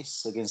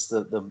face against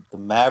the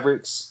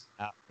Mavericks.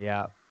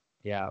 Yeah.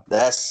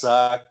 That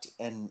sucked.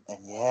 And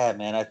yeah,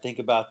 man, I think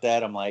about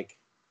that. I'm like,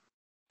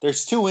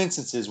 there's 2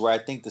 instances where I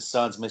think the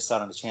Suns missed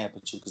out on the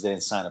championship because they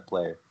didn't sign a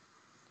player.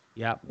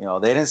 Yep.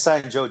 They didn't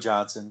sign Joe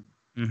Johnson.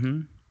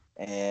 Mm-hmm.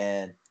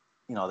 And,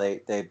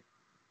 they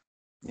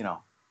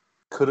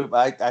could have,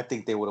 I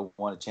think they would have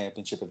won a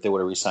championship if they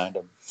would have re-signed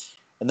him.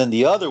 And then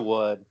the other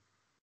one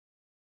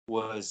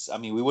was,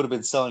 we would have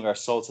been selling our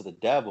soul to the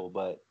devil,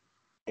 but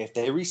if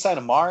they re-sign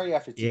Amari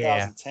after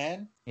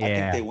 2010, I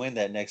think they win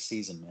that next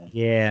season, man.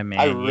 Yeah, man.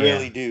 I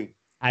really do.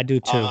 I do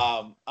too.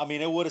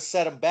 It would have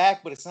set them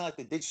back, but it's not like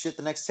they did shit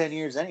the next 10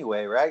 years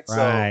anyway, right?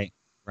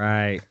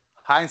 Right.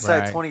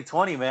 Hindsight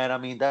 2020,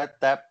 man.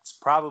 That's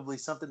probably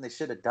something they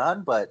should have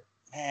done, but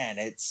man,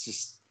 it's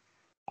just,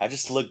 I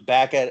just look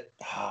back at it.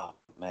 Oh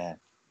man,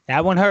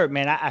 that one hurt,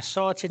 man. I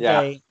saw it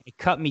today. Yeah. It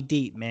cut me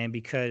deep, man,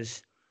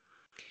 because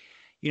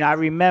I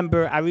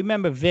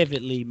remember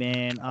vividly,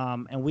 man.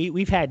 And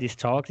we've had this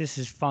talk. This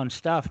is fun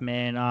stuff,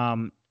 man.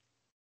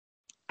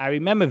 I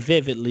remember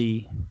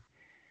vividly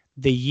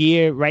the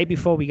year right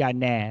before we got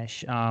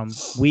Nash.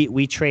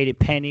 We traded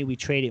Penny, we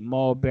traded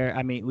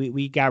Marbury.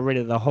 We got rid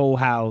of the whole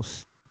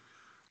house,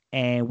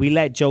 and we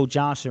let Joe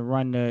Johnson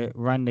run the.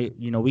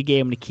 We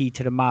gave him the key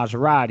to the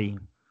Maserati,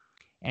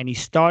 and he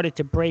started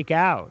to break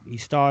out. He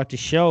started to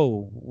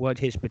show what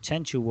his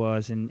potential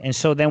was, and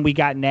so then we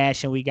got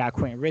Nash and we got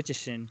Quentin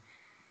Richardson.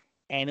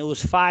 And it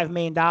was $5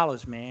 million,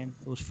 man.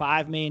 It was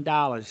 $5 million.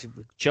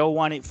 Joe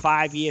wanted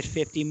 5 years,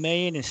 $50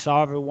 million, and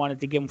Sarver wanted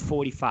to give him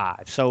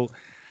 45. So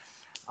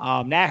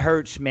that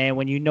hurts, man,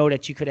 when you know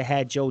that you could have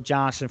had Joe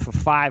Johnson for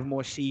 5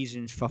 more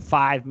seasons for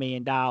 $5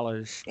 million.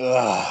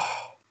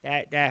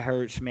 That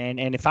hurts, man.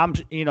 And if I'm,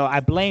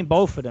 I blame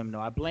both of them, though.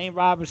 I blame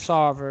Robert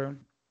Sarver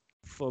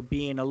for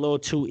being a little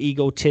too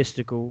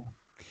egotistical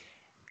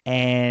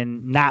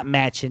and not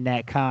matching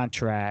that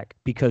contract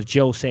because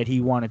Joe said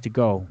he wanted to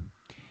go.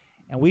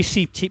 And we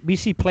see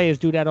players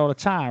do that all the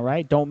time,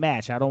 right? Don't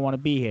match. I don't want to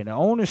be here. The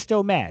owners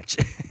still match.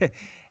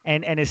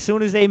 and as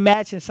soon as they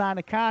match and sign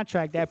a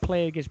contract, that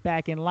player gets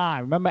back in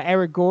line. Remember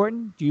Eric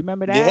Gordon? Do you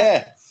remember that?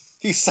 Yeah.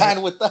 He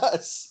signed with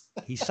us.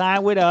 He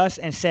signed with us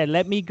and said,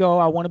 let me go.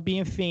 I want to be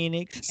in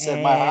Phoenix. He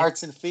said, my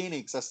heart's in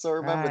Phoenix. I still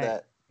remember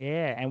that.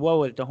 Yeah. And what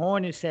was it? The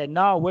Hornets said,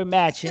 no, we're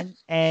matching.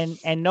 and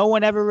no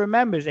one ever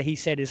remembers that he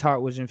said his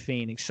heart was in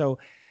Phoenix. So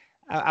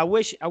I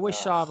wish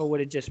Sarver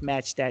would have just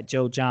matched that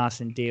Joe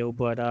Johnson deal,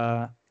 but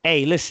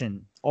hey,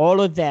 listen, all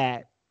of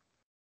that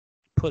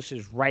puts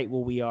us right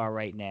where we are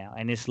right now,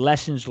 and it's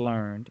lessons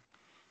learned.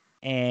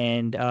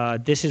 And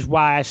this is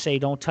why I say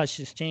don't touch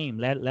this team.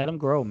 Let them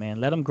grow, man.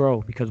 Let them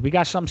grow because we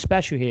got something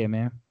special here,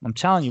 man. I'm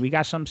telling you, we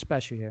got something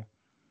special here.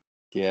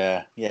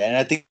 Yeah, and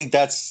I think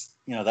that's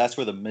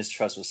where the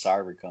mistrust with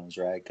Sarver comes,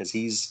 right? Because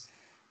he's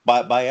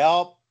by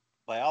all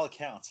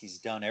accounts, he's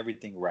done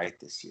everything right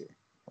this year,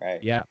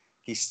 right? Yeah.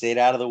 He stayed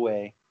out of the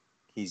way.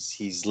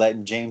 He's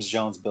letting James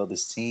Jones build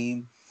his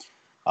team.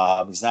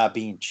 He's not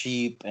being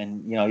cheap.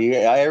 And,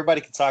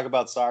 everybody can talk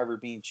about Sarver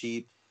being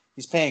cheap.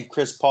 He's paying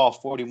Chris Paul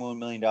 $41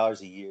 million a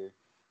year.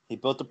 He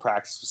built the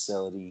practice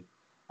facility.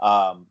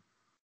 And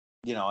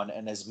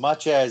as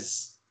much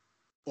as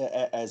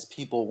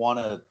people want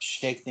to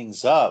shake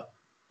things up,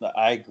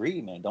 I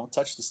agree, man. Don't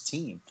touch this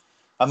team.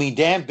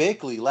 Dan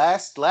Bickley,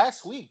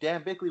 last week,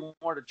 Dan Bickley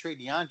wanted to trade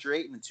DeAndre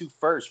Ayton and 2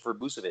 firsts for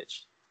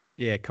Vucevic.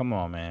 Yeah, come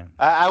on, man.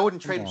 I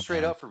wouldn't trade him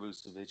straight up for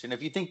Vucevic. And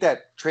if you think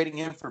that trading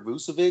him for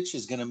Vucevic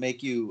is going to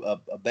make you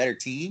a better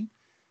team,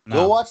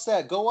 go watch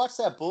that. Go watch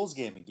that Bulls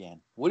game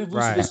again. What did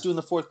Vucevic do in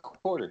the fourth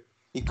quarter?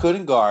 He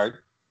couldn't guard.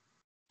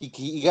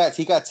 He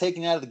got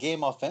taken out of the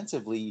game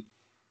offensively.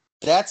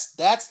 That's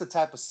the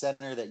type of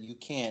center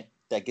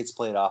that gets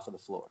played off of the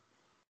floor.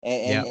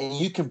 And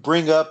you can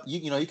bring up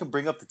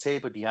the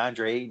tape of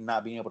DeAndre Ayton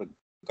not being able to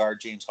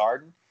guard James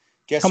Harden.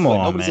 Guess Come what?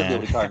 on, Nobody's man.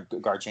 gonna be able to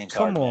guard James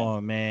Come Harden.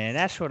 on, man.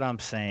 That's what I'm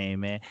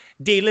saying, man.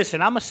 D,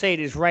 listen, I'm gonna say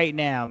this right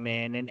now,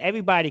 man, and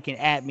everybody can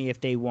at me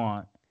if they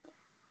want.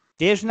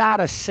 There's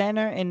not a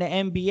center in the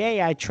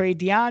NBA I trade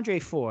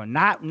DeAndre for.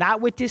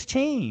 Not with this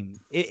team.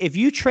 If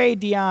you trade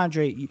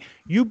DeAndre,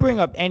 you bring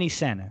up any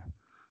center,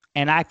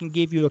 and I can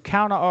give you a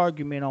counter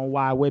argument on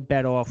why we're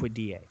better off with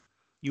DA.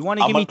 You want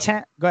to give me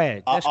 10? Go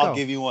ahead. Let's go. I'll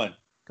give you one.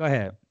 Go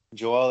ahead.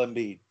 Joel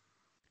Embiid.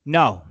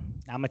 No,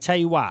 I'm gonna tell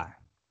you why.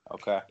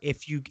 Okay.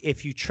 If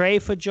you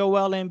trade for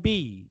Joel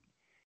Embiid,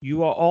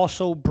 you are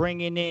also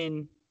bringing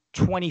in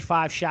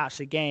 25 shots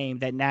a game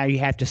that now you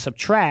have to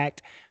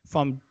subtract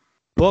from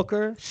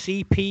Booker,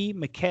 CP,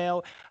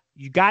 Mikal.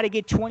 You got to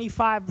get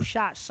 25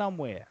 shots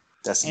somewhere.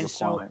 That's a good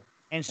point.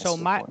 And so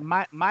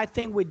my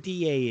thing with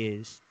DA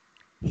is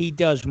he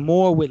does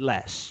more with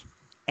less.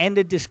 End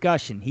of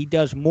discussion. He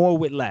does more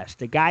with less.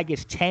 The guy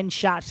gets 10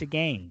 shots a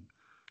game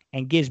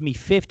and gives me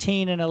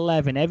 15 and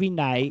 11 every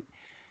night.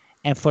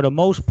 And for the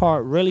most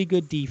part, really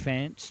good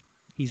defense.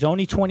 He's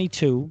only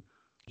 22.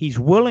 He's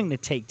willing to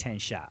take 10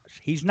 shots.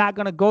 He's not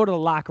going to go to the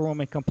locker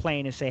room and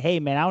complain and say, hey,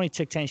 man, I only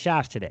took 10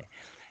 shots today.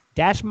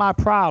 That's my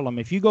problem.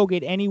 If you go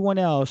get anyone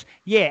else,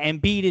 yeah,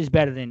 Embiid is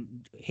better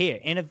than here.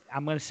 And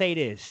I'm going to say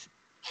this.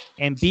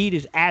 Embiid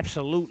is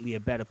absolutely a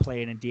better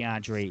player than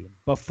DeAndre.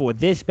 But for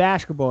this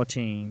basketball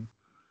team,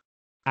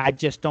 I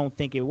just don't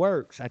think it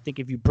works. I think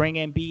if you bring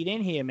Embiid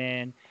in here,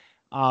 man,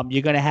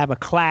 you're going to have a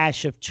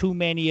clash of too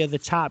many of the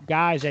top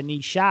guys that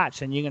need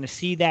shots, and you're going to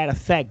see that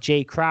affect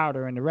Jay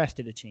Crowder and the rest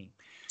of the team.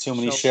 Too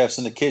many chefs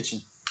in the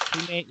kitchen.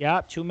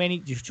 Too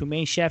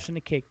many chefs in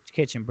the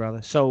kitchen,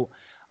 brother. So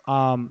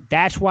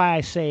that's why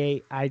I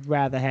say I'd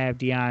rather have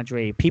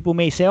DeAndre. People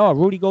may say, oh,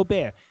 Rudy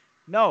Gobert.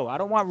 No, I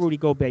don't want Rudy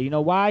Gobert. You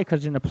know why?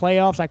 Because in the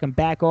playoffs, I can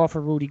back off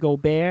of Rudy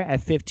Gobert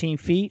at 15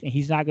 feet, and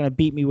he's not going to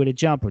beat me with a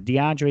jumper.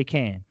 DeAndre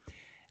can.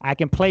 I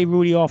can play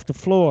Rudy off the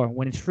floor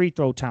when it's free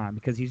throw time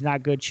because he's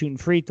not good shooting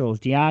free throws.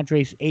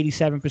 DeAndre's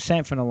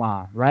 87% from the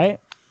line,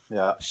 right?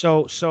 Yeah.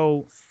 So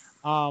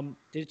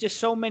there's just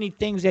so many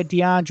things that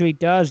DeAndre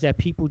does that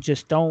people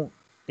just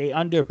they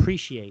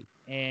underappreciate.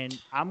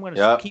 And I'm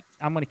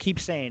gonna keep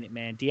saying it,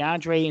 man.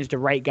 DeAndre is the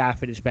right guy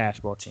for this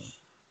basketball team.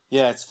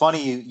 Yeah, it's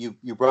funny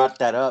you brought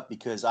that up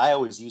because I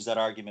always use that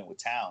argument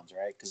with Towns,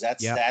 right? Because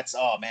that's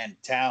oh man,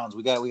 Towns,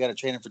 we got to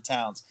train him for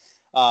Towns.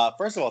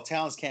 First of all,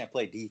 Towns can't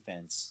play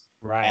defense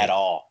at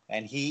all,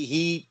 and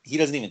he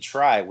doesn't even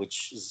try,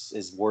 which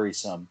is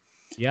worrisome.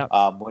 Yeah.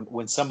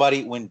 When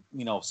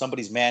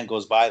somebody's man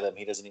goes by them,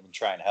 he doesn't even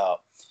try and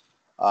help.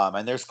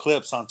 And there's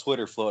clips on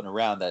Twitter floating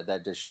around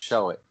that just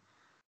show it.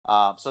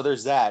 So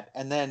there's that,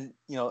 and then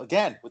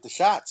again with the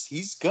shots,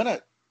 he's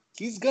gonna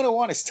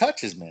want his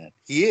touches, man.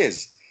 He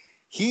is.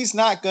 He's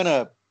not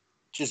gonna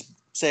just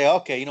say,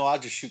 okay, I'll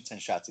just shoot 10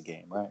 shots a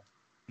game, right?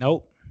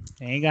 Nope,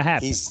 it ain't gonna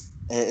happen.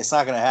 It's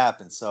not gonna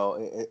happen. So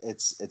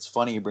it's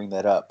funny you bring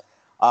that up.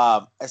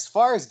 As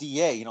far as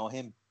DA,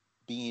 him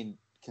being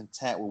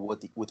content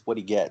with what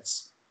he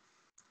gets,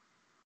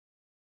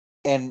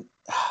 and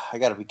I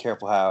got to be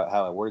careful how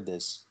I word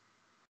this.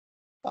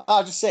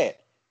 I'll just say it.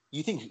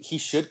 You think he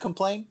should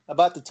complain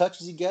about the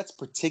touches he gets,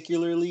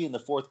 particularly in the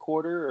fourth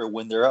quarter or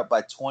when they're up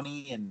by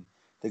 20 and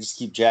they just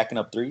keep jacking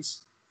up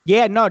threes?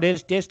 Yeah, no,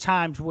 there's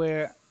times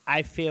where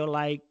I feel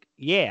like,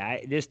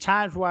 there's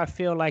times where I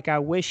feel like I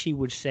wish he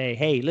would say,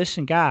 hey,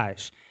 listen,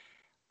 guys,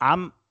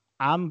 I'm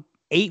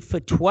 8 for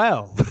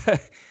 12.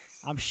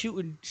 I'm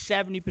shooting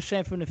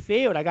 70% from the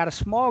field. I got a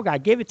small guy.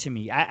 Give it to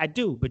me. I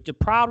do. But the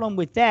problem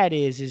with that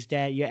is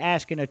that you're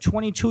asking a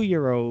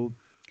 22-year-old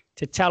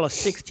to tell a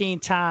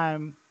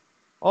 16-time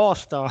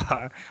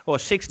All-Star or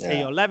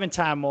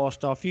 11-time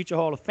All-Star, future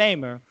Hall of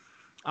Famer,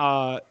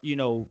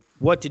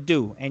 what to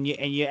do. And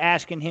you're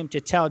asking him to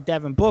tell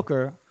Devin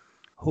Booker,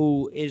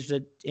 who is,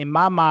 in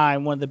my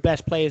mind, one of the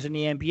best players in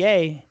the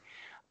NBA.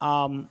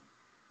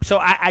 So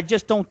I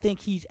just don't think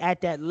he's at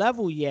that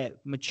level yet,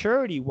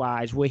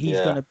 maturity-wise, where he's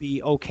going to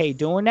be okay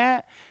doing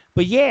that.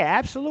 But yeah,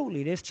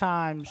 absolutely, there's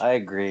times. I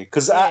agree,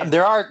 because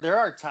there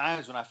are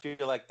times when I feel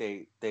like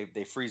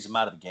they freeze him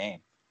out of the game.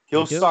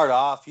 He'll start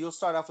off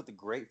with a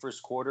great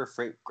first quarter,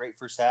 great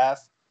first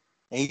half,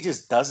 and he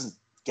just doesn't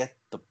get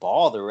the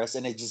ball the rest.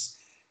 And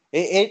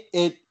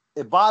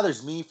it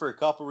bothers me for a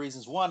couple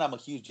reasons. One, I'm a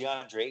huge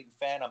DeAndre Ayton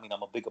fan. I mean,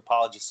 I'm a big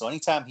apologist. So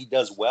anytime he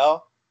does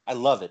well, I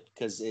love it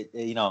because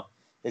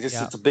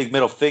it's a big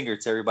middle finger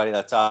to everybody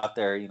that's out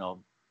there,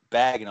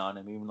 bagging on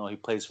him, even though he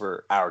plays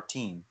for our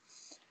team.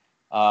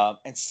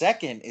 And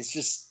second, it's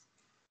just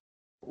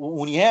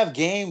when you have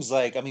games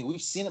like,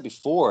 we've seen it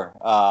before.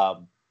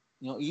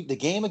 The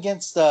game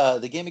against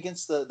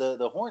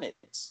the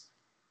Hornets,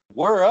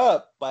 we're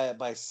up by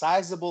a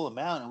sizable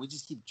amount, and we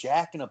just keep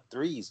jacking up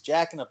threes.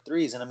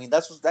 And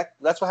that's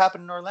what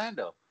happened in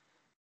Orlando.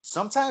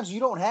 Sometimes you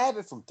don't have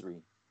it from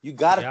three. You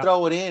got to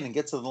throw it in and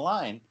get to the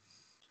line.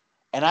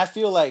 And I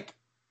feel like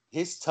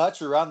his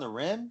touch around the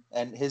rim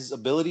and his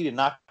ability to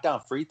knock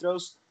down free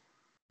throws,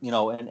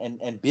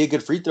 and be a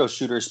good free throw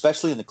shooter,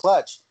 especially in the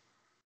clutch,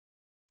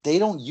 they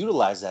don't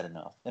utilize that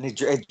enough. And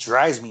it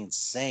drives me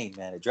insane,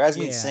 man. It drives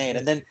me insane.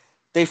 And then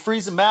they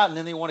freeze him out, and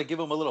then they want to give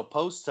him a little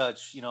post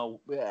touch. When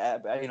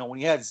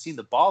he hadn't seen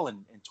the ball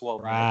in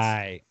 12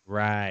 minutes.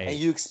 Right. And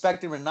you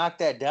expect him to knock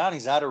that down.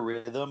 He's out of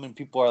rhythm, and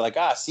people are like,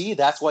 see,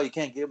 that's why you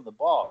can't give him the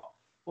ball.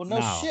 Well,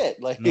 no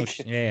shit. Like,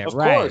 of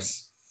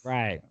course.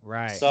 Right.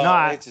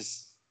 So it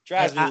just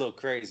drives me a little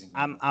crazy.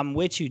 I'm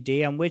with you,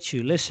 D. I'm with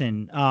you.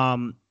 Listen,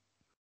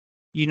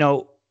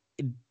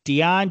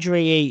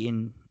 DeAndre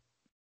Ayton,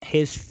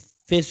 his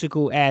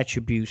physical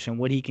attributes and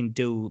what he can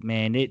do,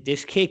 man.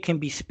 This kid can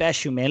be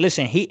special, man.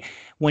 Listen,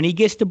 when he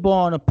gets the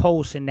ball on the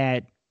post in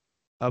that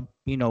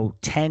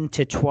 10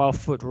 to 12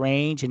 foot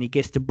range, and he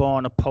gets the ball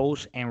on the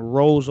post and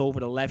rolls over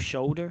the left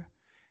shoulder,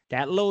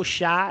 that little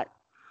shot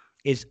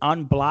is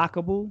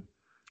unblockable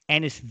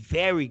and it's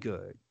very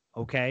good.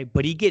 Okay,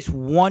 but he gets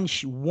one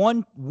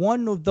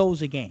of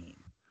those a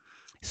game.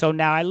 So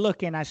now I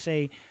look and I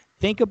say,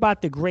 think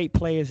about the great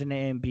players in the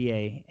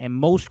NBA, and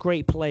most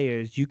great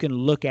players, you can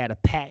look at a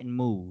patent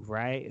move,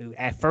 right?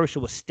 At first, it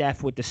was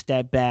Steph with the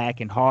step back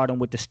and Harden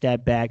with the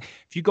step back.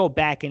 If you go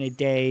back in the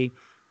day,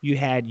 you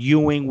had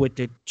Ewing with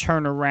the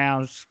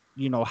turnarounds,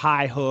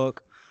 high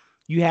hook.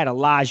 You had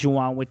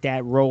Olajuwon with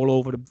that roll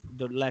over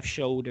the left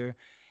shoulder.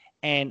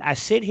 And I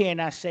sit here and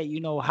I say,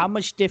 how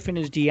much different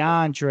is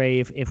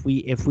DeAndre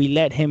if we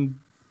let him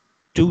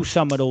do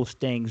some of those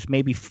things,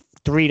 maybe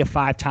 3 to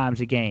 5 times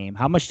a game?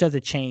 How much does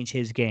it change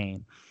his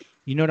game?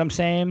 You know what I'm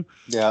saying?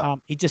 Yeah.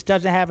 He just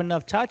doesn't have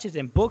enough touches.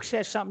 And Book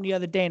said something the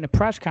other day in the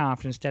press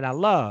conference that I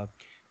love.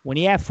 When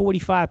he had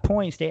 45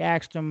 points, they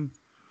asked him,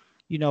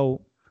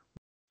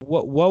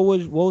 what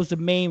was the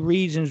main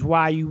reasons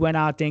why you went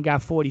out there and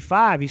got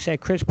 45? He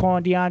said Chris Paul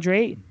and DeAndre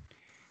Ayton.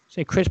 He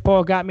said Chris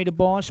Paul got me the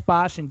ball in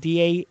spots, and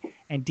DA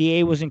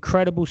was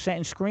incredible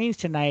setting screens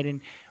tonight.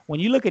 And when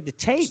you look at the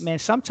tape, man,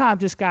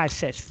 sometimes this guy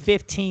sets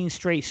 15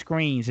 straight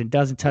screens and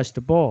doesn't touch the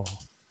ball.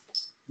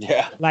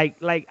 Yeah. Like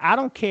I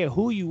don't care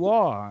who you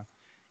are.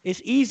 It's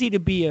easy to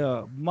be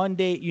a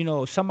Monday,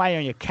 somebody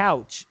on your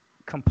couch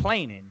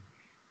complaining.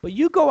 But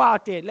you go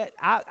out there,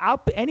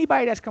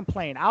 anybody that's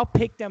complaining, I'll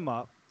pick them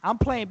up. I'm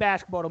playing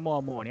basketball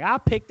tomorrow morning. I'll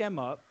pick them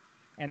up,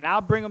 and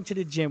I'll bring them to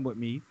the gym with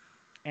me.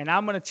 And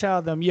I'm going to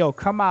tell them,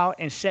 come out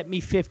and set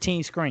me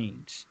 15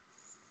 screens.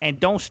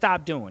 And don't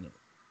stop doing it.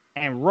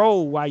 And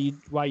roll while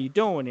you're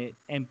doing it.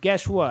 And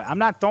guess what? I'm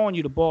not throwing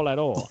you the ball at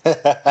all.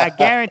 I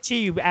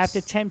guarantee you,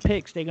 after 10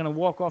 picks, they're going to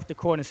walk off the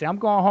court and say, I'm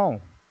going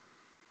home.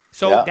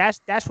 So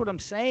that's what I'm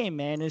saying,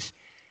 man.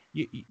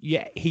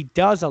 He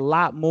does a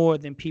lot more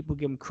than people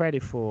give him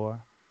credit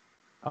for.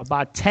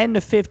 About 10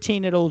 to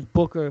 15 of those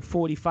Booker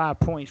 45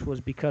 points was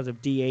because of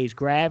DA's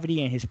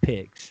gravity and his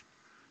picks.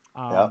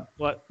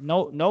 But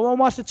no one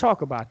wants to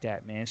talk about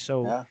that, man.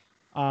 So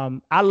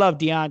I love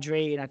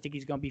DeAndre, and I think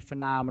he's going to be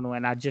phenomenal.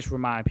 And I just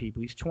remind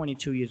people, he's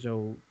 22 years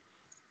old.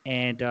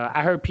 And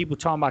I heard people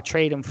talking about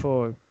trading him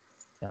for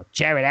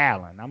Jared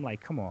Allen. I'm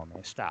like, come on,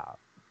 man, stop.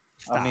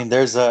 I mean,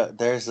 there's a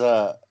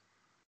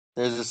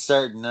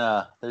certain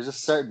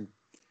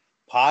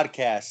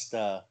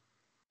podcast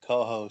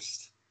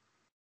co-host.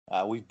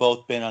 We've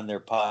both been on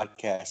their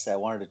podcast. I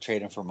wanted to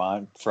trade him for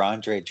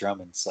Andre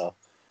Drummond. So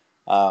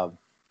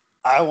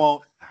I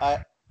won't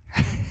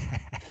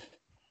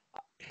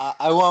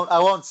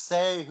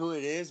say who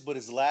it is, but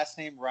his last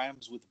name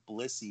rhymes with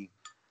Blissey.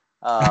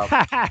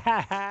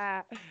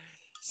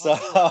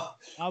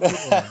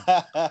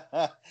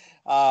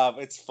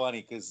 It's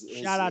funny because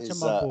shout out to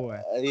my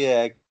boy.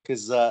 Yeah,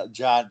 because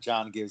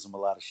John gives him a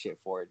lot of shit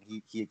for it.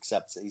 He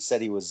accepts it. He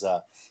said he was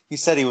a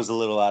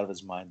little out of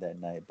his mind that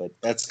night, but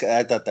I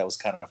thought that was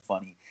kind of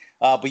funny.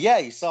 But yeah,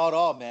 you saw it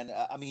all, man.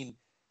 I mean,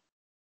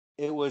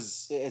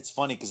 it's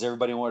funny because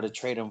everybody wanted to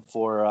trade him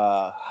for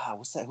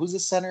what's that? Who's the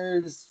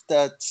center?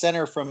 The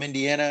center from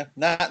Indiana?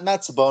 Not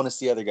Sabonis,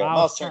 the other guy.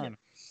 Miles Turner.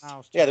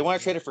 Yeah, they want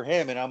to trade it for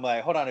him, and I'm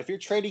like, hold on. If you're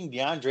trading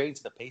DeAndre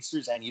to the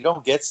Pacers and you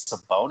don't get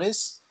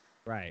Sabonis,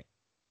 right?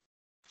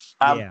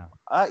 I'm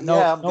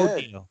no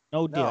good. Deal.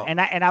 No deal. And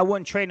I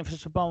wouldn't trade him for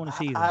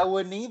Sabonis either. I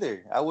wouldn't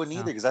either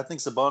because I think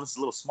Sabonis is a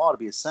little small to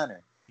be a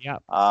center. Yeah.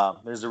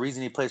 There's a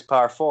reason he plays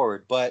power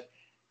forward, but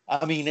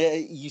I mean,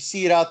 you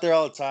see it out there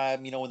all the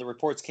time. When the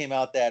reports came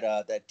out that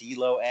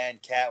D'Lo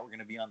and Cat were going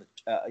to be on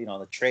the on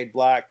the trade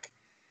block,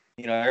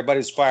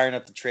 everybody's firing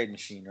up the trade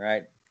machine,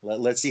 right?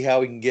 Let's see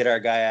how we can get our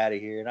guy out of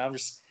here. And I'm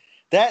just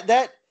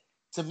that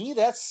to me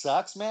that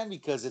sucks, man,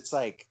 because it's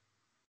like,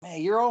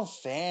 man, your own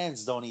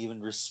fans don't even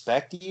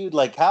respect you.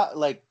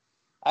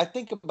 I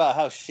think about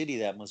how shitty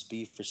that must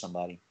be for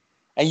somebody.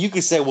 And you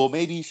could say, well,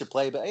 maybe you should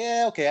play, but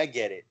yeah, okay, I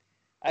get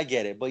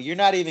it. But you're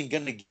not even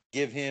going to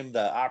give him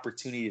the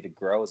opportunity to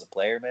grow as a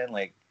player, man.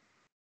 Like,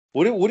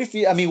 what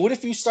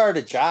if you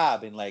started a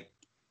job and right.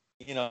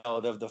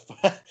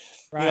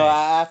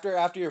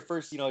 After your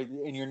first,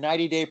 in your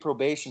 90-day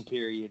probation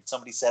period,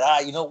 somebody said,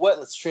 you know what,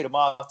 let's trade him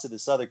off to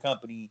this other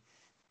company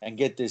and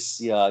get this,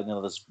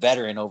 this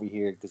veteran over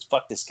here because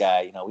fuck this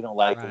guy. We don't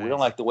like it. We don't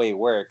like the way it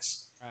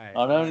works. Right.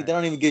 They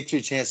don't even get you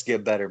a chance to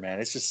get better, man.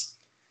 It's just,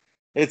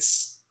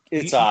 it's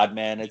odd,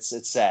 man.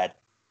 It's sad.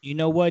 You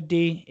know what,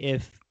 D?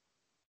 If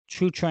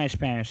true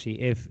transparency,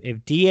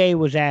 if DA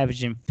was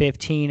averaging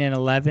 15 and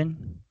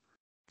 11,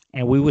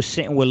 and we were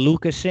sitting with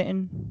Luca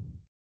sitting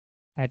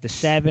at the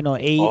 7 or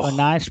 8 or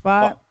 9 fuck,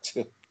 spot,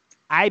 dude.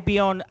 I'd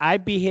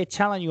be here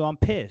telling you I'm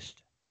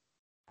pissed.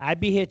 I'd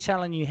be here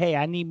telling you, hey,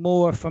 I need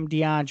more from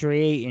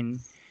DeAndre Ayton.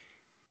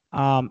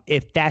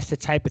 If that's the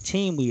type of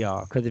team we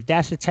are, because if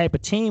that's the type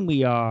of team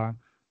we are,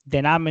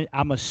 then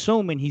I'm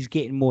assuming he's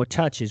getting more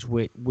touches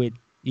with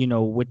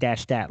that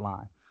stat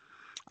line.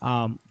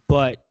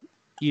 But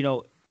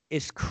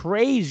it's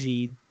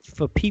crazy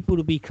for people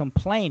to be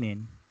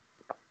complaining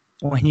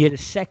when you're the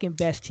second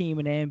best team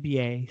in the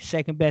NBA,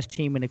 second best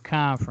team in the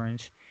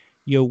conference.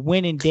 You're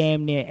winning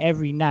damn near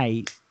every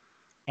night,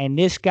 and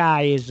this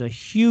guy is a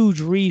huge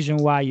reason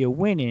why you're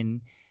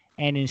winning,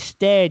 and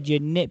instead you're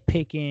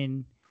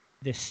nitpicking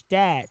the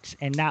stats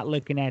and not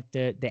looking at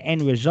the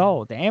end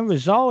result. The end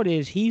result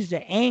is he's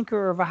the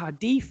anchor of our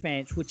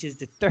defense, which is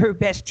the third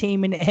best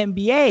team in the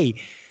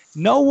NBA.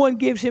 No one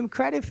gives him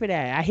credit for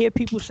that. I hear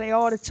people say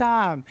all the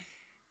time,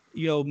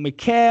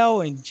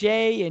 Mikal and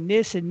Jay and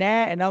this and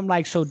that. And I'm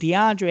like, so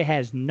DeAndre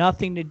has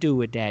nothing to do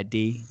with that,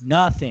 D.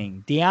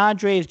 Nothing.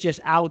 DeAndre is just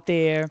out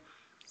there.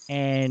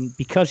 And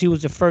because he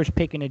was the first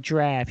pick in the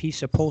draft, he's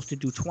supposed to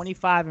do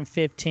 25 and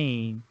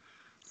 15.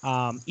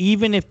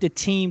 Even if the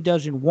team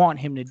doesn't want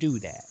him to do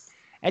that.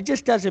 It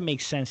just doesn't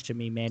make sense to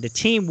me, man. The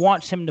team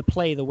wants him to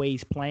play the way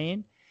he's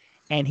playing,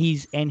 and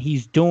he's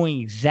doing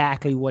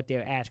exactly what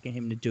they're asking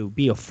him to do.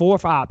 Be a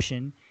fourth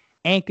option,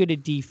 anchor the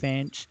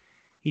defense.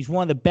 He's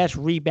one of the best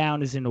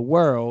rebounders in the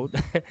world.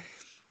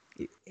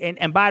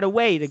 and by the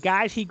way, the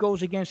guys he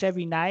goes against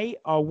every night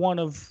are one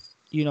of,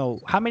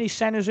 how many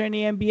centers are in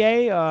the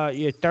NBA?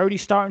 You're 30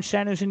 starting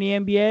centers in the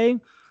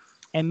NBA.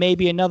 And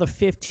maybe another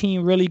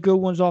 15 really good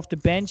ones off the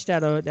bench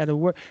that'll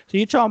work. So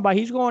you're talking about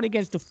he's going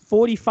against the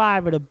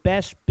 45 of the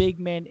best big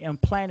men on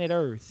planet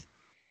Earth.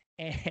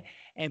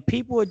 And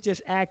people are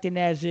just acting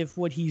as if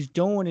what he's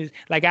doing is,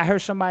 like I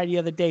heard somebody the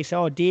other day say,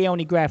 oh, D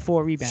only grabbed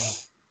 4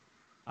 rebounds.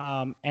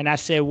 And I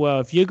said, well,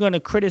 if you're going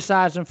to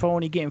criticize him for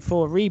only getting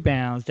 4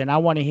 rebounds, then I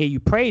want to hear you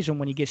praise him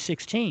when he gets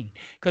 16.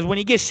 Because when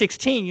he gets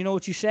 16, you know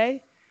what you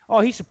say? Oh,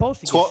 he's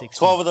supposed to get 16.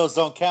 12 of those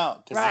don't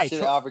count because Right, he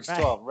should average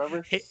 12.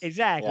 Remember?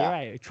 Exactly, Yeah.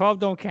 right. 12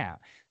 don't count.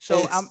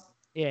 So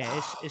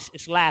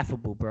it's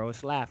laughable, bro.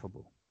 It's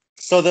laughable.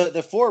 So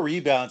the 4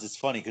 rebounds is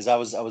funny because that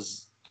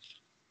was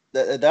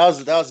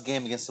a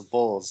game against the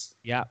Bulls.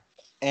 Yeah.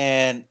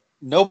 And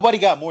nobody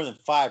got more than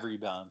 5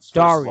 rebounds.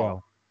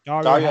 Dario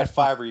had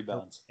 5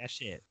 rebounds.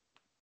 That's it.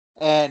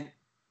 And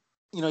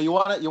you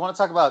want to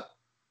talk about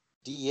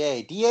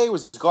DA. DA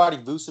was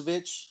guarding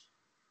Vucevic.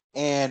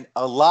 And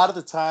a lot of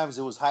the times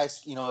it was high,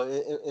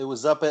 it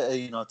was up at,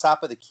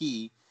 top of the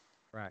key.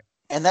 Right.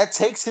 And that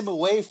takes him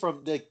away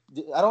from I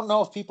don't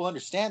know if people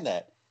understand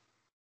that.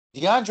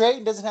 DeAndre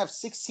Ayton doesn't have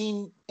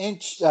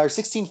 16-inch or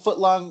 16-foot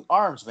long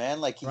arms, man.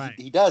 Like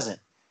he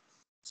doesn't.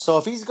 So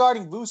if he's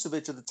guarding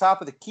Vucevic at the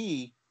top of the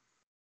key,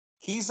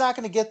 he's not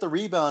going to get the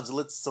rebounds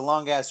unless it's a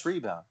long ass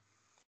rebound.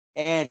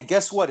 And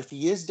guess what? If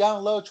he is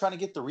down low trying to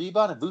get the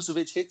rebound and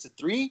Vucevic hits a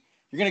 3,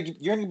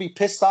 you're gonna be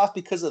pissed off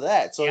because of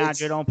that. So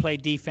DeAndre don't play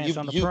defense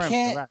on the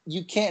perimeter.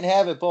 You can't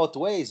have it both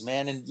ways,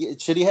 man.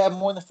 And should he have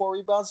more than 4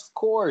 rebounds? Of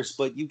course,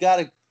 but you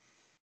gotta.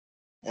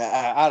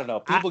 I don't know.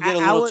 People get a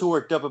little too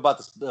worked up about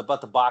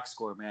the box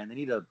score, man. They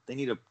need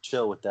to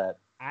chill with that.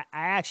 I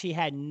actually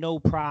had no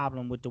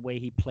problem with the way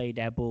he played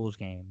that Bulls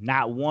game.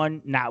 Not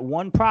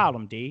one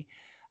problem, D.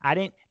 I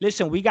didn't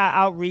listen. We got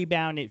out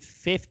rebounded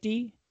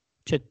 50-32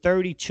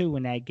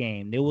 in that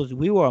game.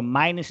 We were a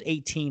minus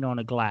 18 on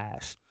the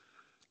glass.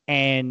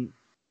 And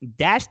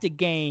that's the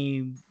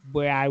game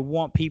where I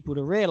want people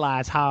to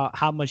realize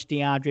how much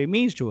DeAndre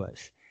means to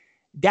us.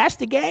 That's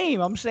the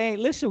game. I'm saying,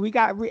 listen, we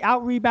got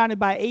out rebounded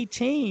by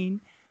 18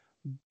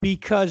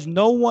 because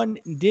no one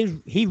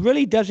did. He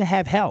really doesn't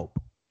have help.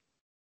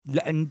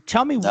 And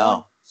give me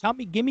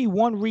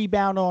one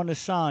rebounder on the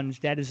Suns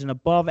that is an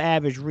above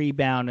average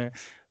rebounder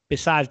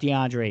besides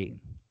DeAndre Ayton.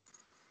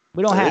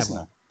 We don't have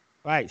one.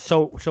 Right.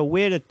 So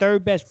we're the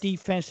third best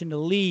defense in the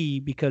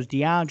league because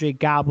DeAndre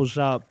gobbles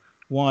up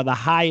one of the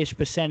highest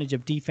percentage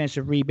of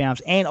defensive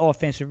rebounds and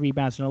offensive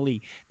rebounds in the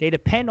league. They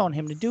depend on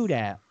him to do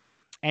that.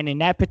 And in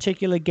that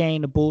particular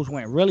game, the Bulls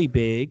went really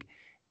big,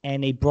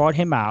 and they brought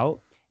him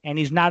out, and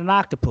he's not an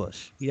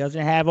octopus. He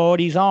doesn't have all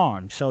these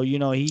arms. So,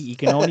 he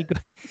can only go.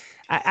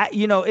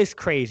 It's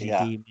crazy,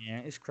 D,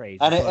 man. It's crazy.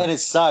 And it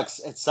sucks.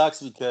 It sucks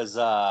because,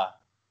 damn,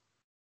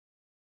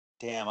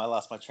 I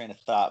lost my train of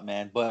thought,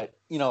 man. But,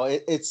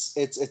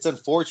 it's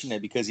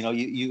unfortunate because,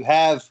 you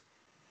have –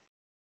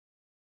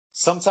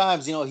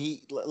 sometimes,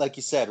 he, like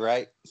you said,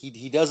 right?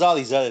 He does all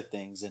these other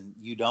things, and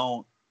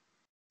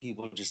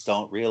people just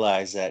don't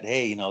realize that,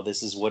 hey,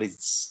 this is what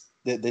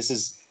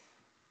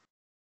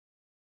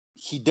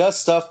he does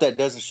stuff that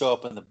doesn't show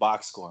up in the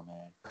box score,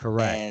 man.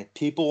 Correct. And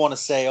people want to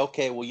say,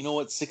 okay, well, you know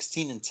what,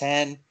 16 and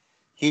 10,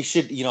 he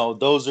should,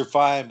 those are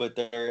fine, but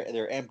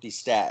they're empty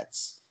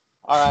stats.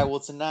 All right, well,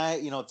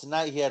 tonight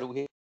he had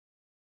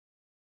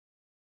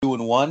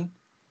 2-1,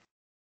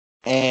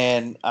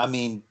 and I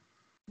mean.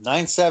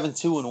 9-7,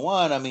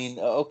 2-1. I mean,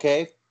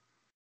 okay,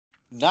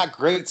 not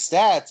great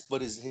stats,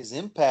 but his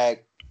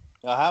impact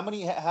How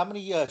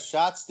many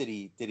shots did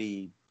he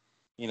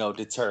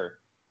deter?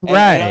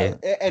 Right.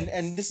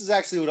 And this is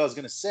actually what I was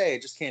gonna say.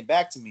 It just came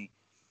back to me.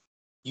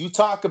 You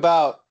talk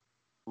about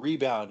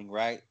rebounding,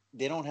 right?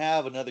 They don't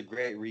have another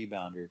great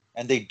rebounder,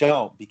 and they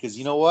don't, because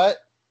you know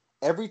what?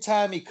 Every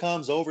time he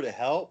comes over to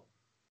help,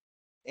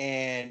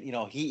 and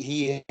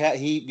the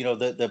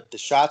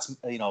shots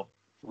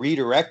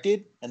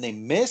redirected and they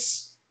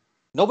miss,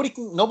 nobody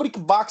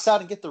can box out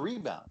and get the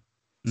rebound.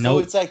 So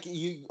Nope. it's like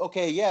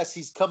yes,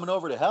 he's coming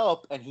over to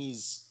help, and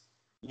he's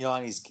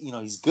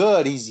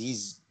good.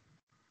 He's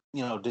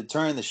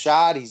deterring the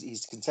shot.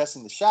 He's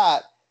contesting the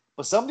shot,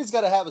 but somebody's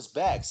got to have his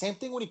back. Same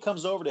thing when he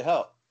comes over to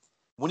help.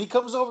 When he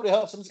comes over to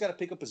help, somebody's got to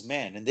pick up his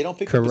man, and they don't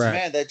pick up his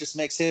man. That just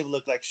makes him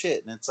look like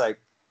shit. And it's like,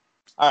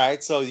 all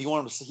right, so you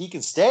want him to, he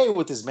can stay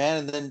with his man,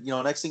 and then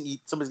next thing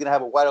somebody's gonna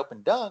have a wide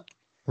open dunk.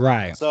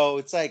 Right. So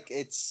it's like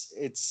it's.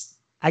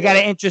 I got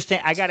an interesting.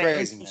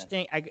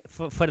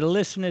 For the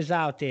listeners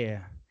out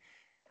there,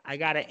 I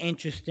got an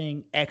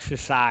interesting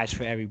exercise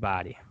for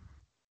everybody.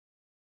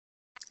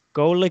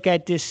 Go look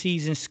at this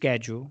season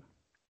schedule.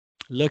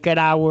 Look at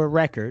our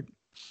record,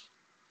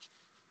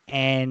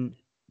 and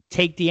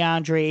take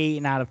DeAndre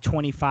Ayton out of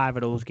 25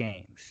 of those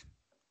games.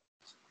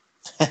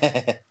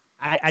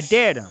 I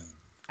dared him.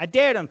 I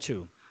dared him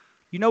to.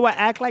 You know what?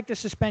 Act like the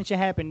suspension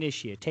happened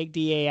this year. Take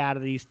DA out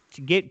of these.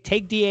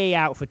 Take DA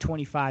out for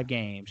 25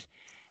 games,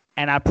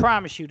 and I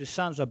promise you, the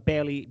Suns are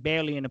barely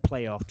in the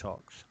playoff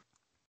talks.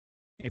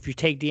 If you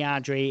take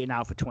DeAndre Ayton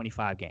out for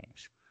 25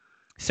 games.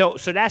 So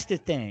that's the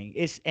thing.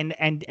 It's and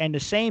the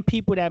same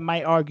people that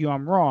might argue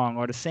I'm wrong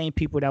are the same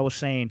people that were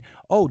saying,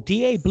 "Oh,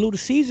 DA blew the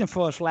season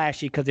for us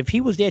last year because if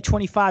he was there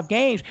 25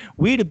 games,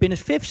 we'd have been a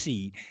 5th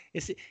seed."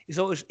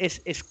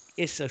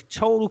 It's a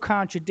total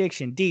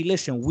contradiction. D,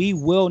 listen, we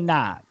will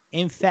not.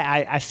 In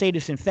fact, I say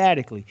this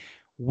emphatically,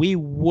 we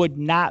would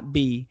not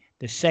be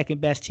the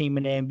second best team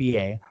in the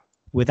NBA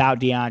without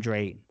DeAndre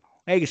Ayton.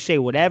 They can say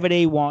whatever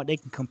they want. They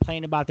can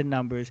complain about the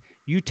numbers.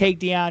 You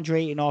take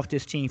DeAndre Ayton off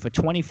this team for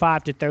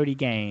 25 to 30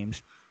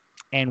 games,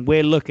 and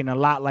we're looking a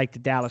lot like the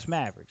Dallas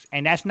Mavericks.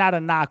 And that's not a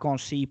knock on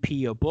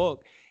CP or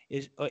Book.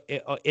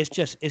 It's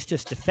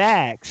just the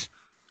facts.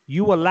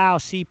 You allow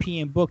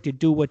CP and Book to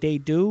do what they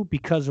do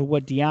because of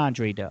what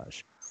DeAndre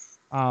does.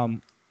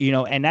 And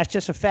that's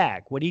just a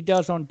fact. What he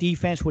does on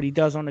defense, what he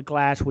does on the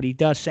glass, what he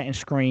does setting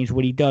screens,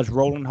 what he does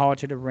rolling hard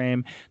to the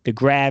rim, the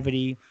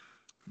gravity.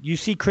 You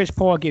see Chris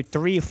Paul get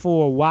 3 or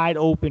 4 wide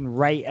open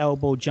right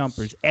elbow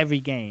jumpers every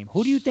game.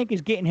 Who do you think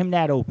is getting him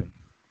that open?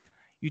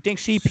 You think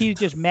CP is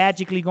just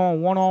magically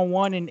going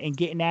one-on-one and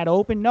getting that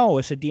open? No,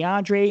 it's a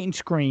DeAndre Ayton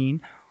screen,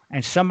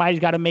 and somebody's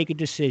got to make a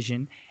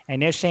decision.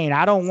 And they're saying,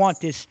 I don't want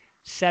this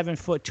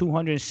 7-foot,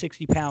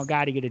 260-pound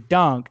guy to get a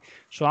dunk,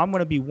 so I'm going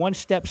to be one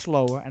step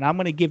slower, and I'm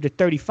going to give the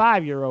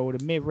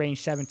 35-year-old a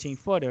mid-range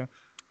 17-footer,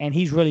 and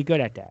he's really good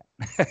at that.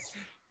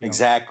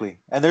 Exactly.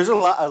 And there's a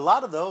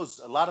lot of those.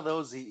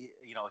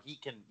 He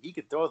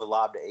can throw the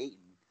lob to Ayton.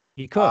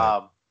 He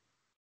could.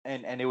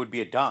 And it would be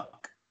a dunk,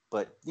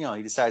 but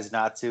he decides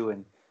not to,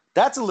 and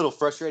that's a little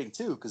frustrating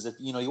too, because if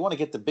you want to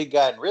get the big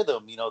guy in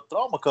rhythm,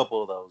 throw him a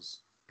couple of those.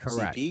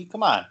 Correct. CP,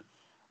 come on.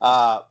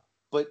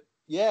 But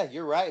yeah,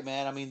 you're right,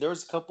 man. I mean,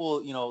 there's a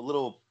couple,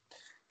 little,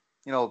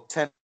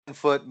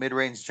 10-foot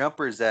mid-range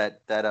jumpers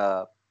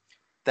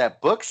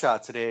that Book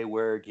shot today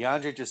where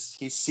DeAndre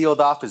he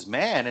sealed off his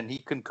man and he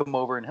couldn't come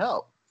over and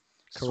help.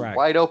 Correct.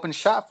 Wide open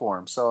shot for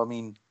him. So, I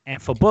mean. And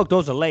for Book,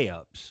 those are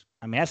layups.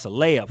 I mean, that's a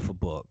layup for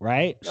Book,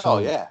 right? So,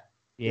 yeah.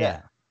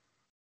 Yeah.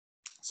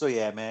 So,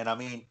 yeah, man. I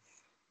mean,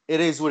 it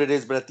is what it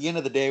is. But at the end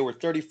of the day, we're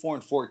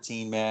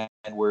 34-14, man.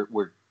 And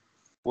we're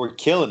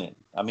killing it.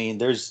 I mean,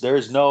 there's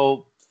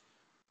no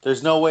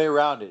way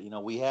around it.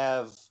 We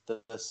have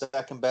the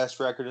second best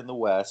record in the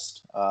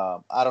West.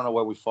 I don't know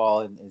where we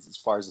fall as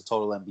far as the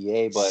total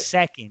NBA, but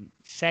second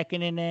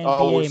in the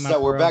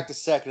NBA. We're back to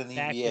second in the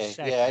NBA.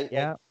 Second.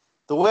 Yeah.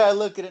 The way I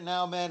look at it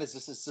now, man, is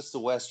it's just the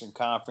Western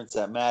Conference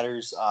that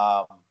matters.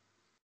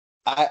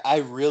 I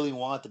really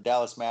want the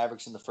Dallas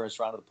Mavericks in the first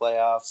round of the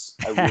playoffs.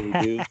 I really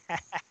do.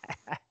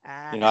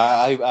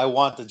 I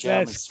want the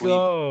gentleman sweep.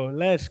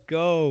 Let's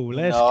go.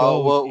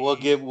 We'll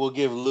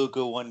give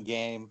Luka one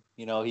game.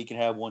 He can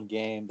have one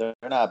game. They're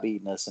not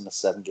beating us in a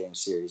 7-game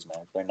series,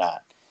 man. They're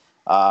not.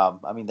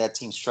 I mean, that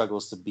team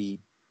struggles to beat,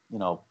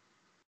 the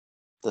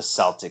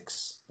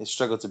Celtics. They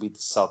struggled to beat the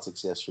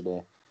Celtics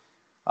yesterday.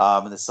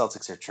 And the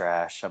Celtics are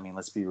trash. I mean,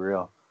 let's be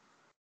real.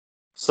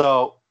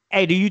 So,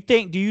 hey, do you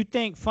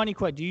think funny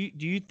question,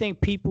 do you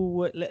think people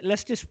would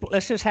let's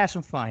just have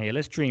some fun here.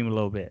 Let's dream a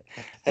little bit.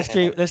 Let's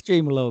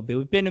dream a little bit.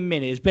 It's been a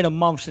minute. It's been a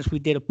month since we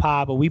did a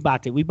pod, but we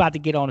about to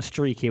get on a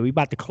streak here. We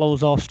about to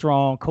close off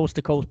strong. Coast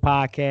to Coast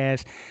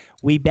podcast.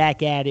 We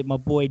back at it. My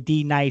boy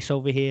D Nice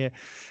over here.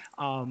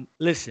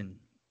 Listen,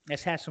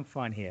 let's have some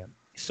fun here.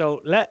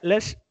 So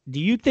do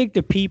you think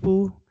the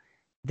people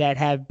that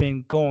have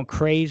been going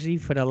crazy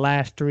for the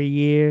last 3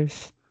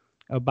 years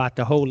about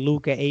the whole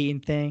Luka Ayton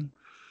thing,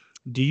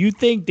 do you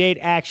think they'd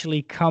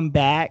actually come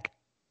back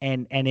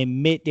and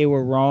admit they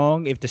were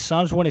wrong if the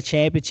Suns won a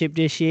championship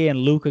this year and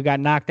Luka got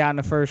knocked out in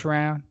the first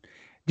round?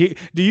 Do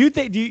you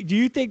think do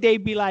you think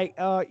they'd be like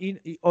or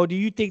do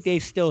you think they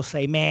still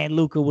say, man,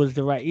 Luca was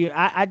the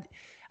right?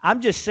 I'm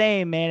just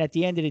saying, man. At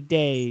the end of the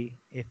day,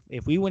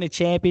 if we win a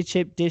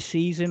championship this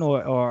season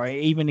or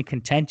even in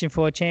contention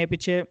for a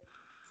championship,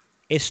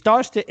 it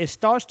starts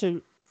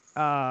to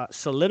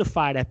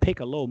solidify that pick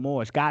a little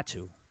more. It's got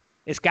to.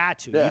 It's got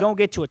to. Yeah. You don't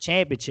get to a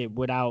championship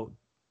without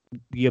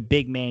your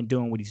big man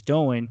doing what he's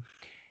doing.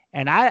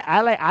 And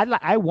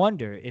I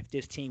wonder if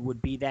this team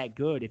would be that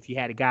good if you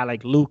had a guy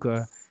like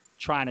Luka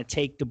trying to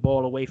take the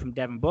ball away from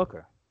Devin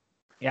Booker.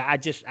 Yeah,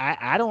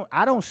 I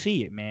don't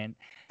see it, man.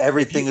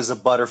 Everything is a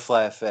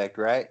butterfly effect,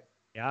 right?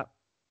 Yep.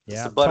 It's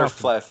Yeah. a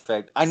butterfly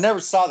effect. I never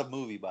saw the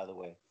movie, by the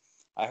way.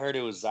 I heard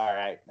it was all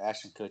right.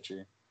 Ashton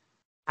Kutcher.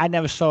 I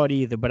never saw it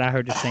either, but I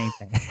heard the same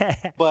thing.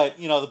 But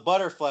the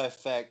butterfly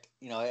effect.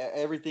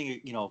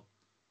 Everything.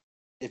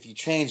 If you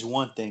change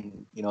one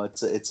thing,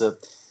 it's a,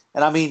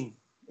 and I mean,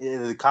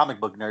 the comic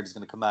book nerd is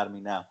going to come out of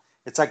me now.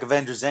 It's like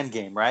Avengers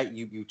Endgame, right?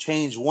 You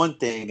change one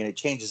thing and it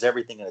changes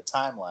everything in a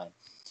timeline.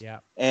 Yeah.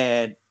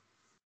 And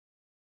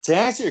to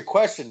answer your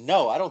question,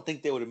 no, I don't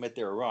think they would admit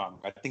they were wrong.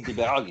 I think they'd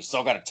be like, oh, you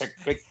still got to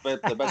pick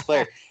the best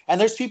player. And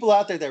there's people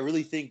out there that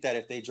really think that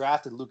if they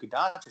drafted Luka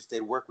Doncic,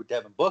 they'd work with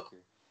Devin Booker.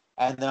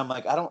 And then I'm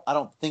like, I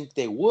don't think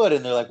they would.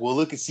 And they're like, well,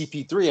 look at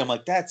CP3. I'm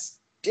like, that's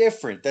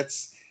different.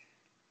 That's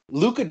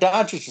Luka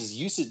Doncic is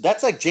used to.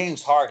 That's like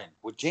James Harden.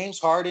 Would James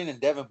Harden and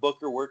Devin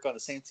Booker work on the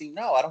same team?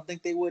 No, I don't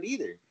think they would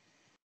either.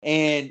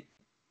 And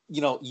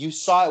you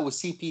saw it with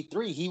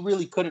CP3. He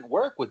really couldn't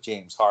work with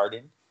James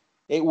Harden.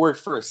 It worked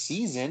for a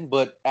season,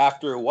 but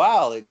after a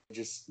while, it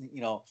just,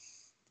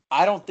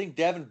 I don't think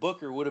Devin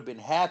Booker would have been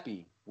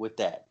happy with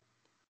that.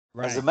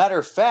 Right. As a matter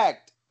of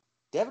fact,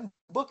 Devin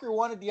Booker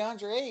wanted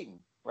DeAndre Ayton,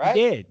 right?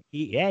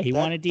 He did. He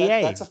wanted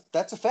DA. That's a fact.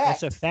 That's a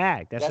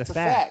fact. That's a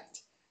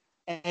fact.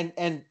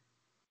 And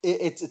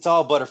it's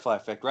all butterfly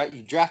effect, right?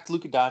 You draft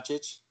Luka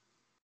Doncic,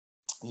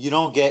 you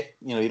don't get,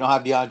 you don't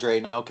have DeAndre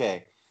Ayton.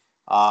 Okay.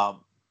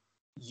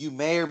 You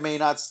may or may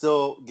not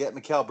still get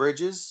Mikal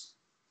Bridges.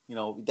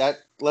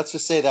 That, let's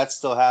just say that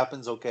still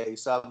happens. Okay, you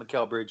still have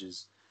Mikal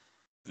Bridges.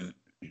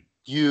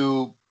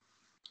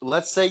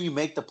 Let's say you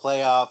make the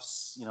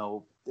playoffs.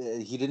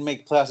 He didn't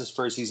make the playoffs his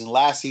first season.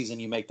 Last season,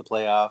 you make the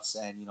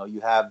playoffs, and you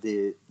have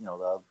the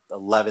the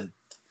 11th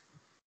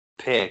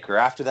pick, or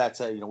after that,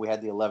 we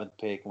had the 11th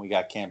pick, and we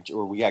got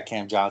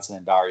Cam Johnson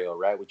and Dario,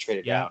 right? We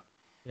traded down.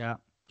 Yeah.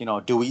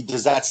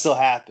 Does that still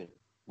happen?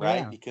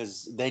 Right,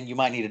 because then you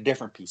might need a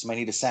different piece. You might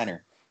need a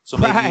center. So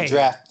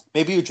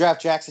maybe you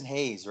draft Jackson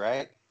Hayes,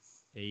 right?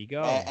 There you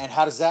go. And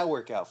how does that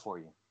work out for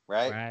you,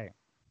 right? Right.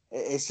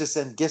 It's just,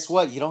 and guess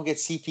what? You don't get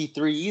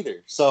CP3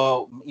 either.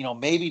 So,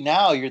 maybe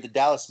now you're the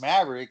Dallas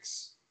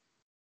Mavericks.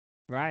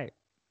 Right.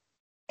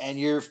 And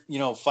you're,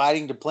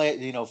 fighting to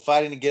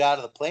get out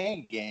of the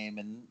playing game.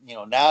 And,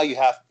 now you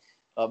have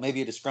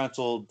maybe a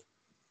disgruntled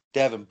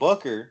Devin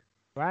Booker.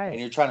 Right. And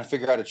you're trying to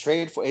figure out a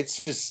trade for.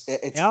 It's just,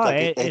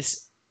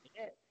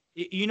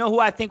 you know who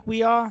I think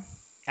we are?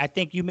 I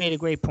think you made a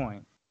great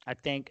point. I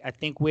think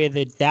we're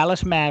the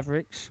Dallas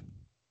Mavericks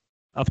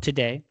of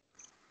today,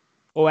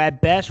 or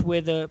at best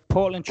we're the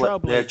Portland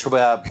Trailblazers.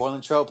 Yeah,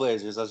 Portland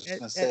Trailblazers. I was just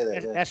gonna say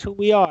that. Yeah. That's who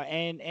we are,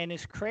 and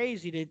it's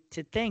crazy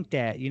to think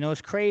that.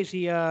 It's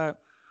crazy.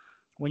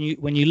 When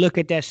you look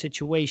at that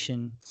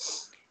situation,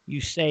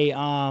 you say,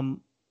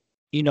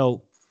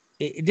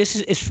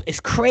 it's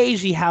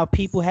crazy how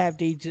people have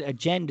these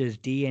agendas,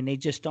 D, and they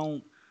just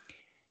don't.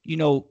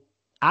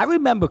 I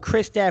remember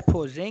Kristaps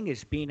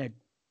Porzingis being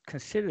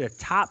considered a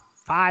top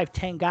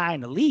 5-10 guy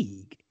in the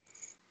league.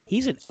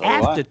 He's an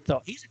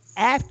afterthought. He's an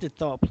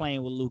afterthought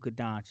playing with Luka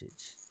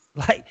Doncic.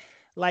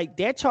 Like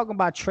they're talking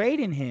about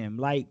trading him.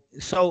 No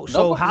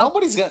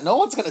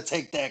one's gonna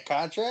take that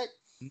contract.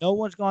 No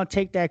one's gonna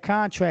take that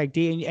contract,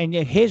 D. And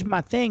here's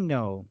my thing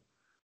though.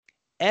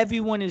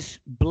 Everyone is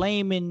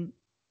blaming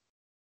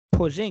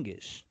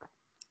Porzingis.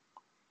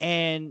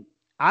 And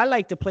I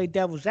like to play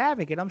devil's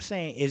advocate. I'm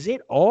saying, is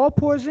it all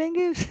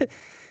Porzingis?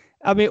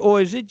 I mean,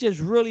 or is it just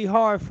really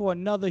hard for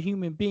another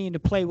human being to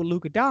play with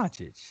Luka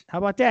Doncic? How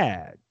about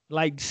that?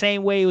 Like the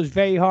same way it was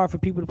very hard for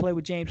people to play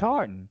with James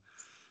Harden.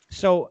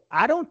 So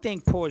I don't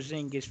think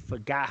Porzingis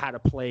forgot how to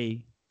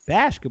play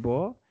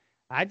basketball.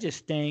 I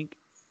just think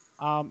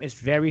it's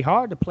very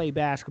hard to play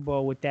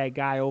basketball with that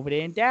guy over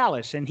there in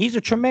Dallas. And he's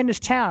a tremendous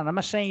talent. I'm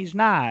not saying he's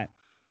not.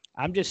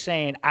 I'm just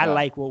saying I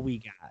like what we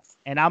got.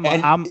 And I'm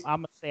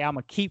gonna say I'm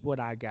gonna keep what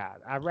I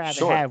got. I'd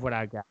rather have what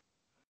I got.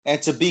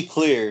 And to be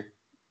clear,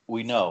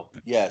 we know,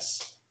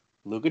 yes,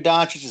 Luka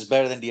Doncic is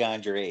better than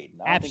DeAndre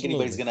Ayton. I don't think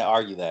anybody's going to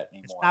argue that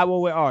anymore. It's not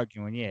what we're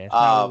arguing. Yeah, it's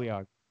not what we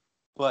argue.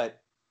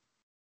 But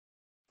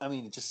I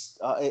mean,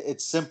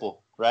 it's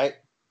simple, right?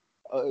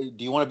 Do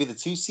you want to be the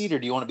 2 seed or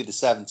do you want to be the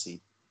 7 seed?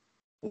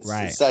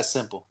 It's that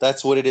simple.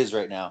 That's what it is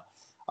right now.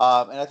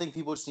 And I think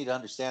people just need to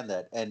understand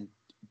that. And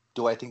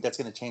do I think that's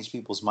going to change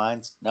people's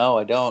minds? No,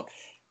 I don't.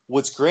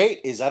 What's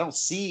great is I don't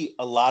see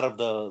a lot of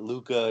the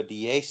Luka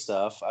DA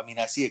stuff. I mean,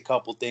 I see a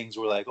couple things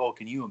where like, oh,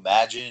 can you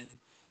imagine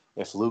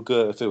if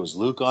it was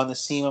Luka on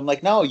this team? I'm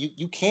like, no,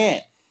 you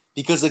can't.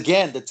 Because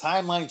again, the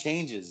timeline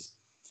changes.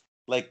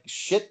 like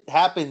shit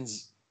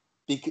happens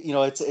because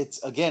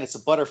it's a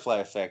butterfly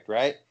effect,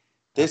 right?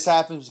 This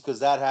happens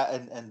because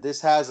and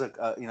this has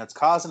it's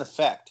cause and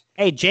effect.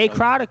 Hey, Jay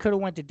Crowder could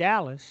have went to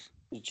Dallas.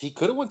 He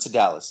could have went to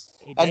Dallas.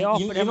 They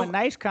offered him a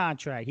nice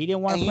contract. He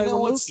didn't want to play with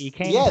Luka. He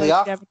came to play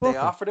with Devin Booker. They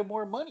offered him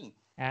more money.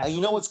 Absolutely. And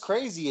you know what's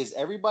crazy is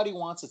everybody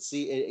wants to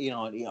see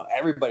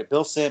everybody,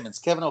 Bill Simmons,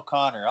 Kevin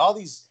O'Connor, all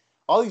these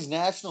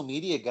national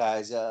media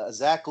guys,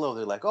 Zach Lowe,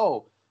 they're like,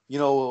 oh,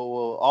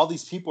 all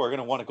these people are going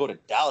to want to go to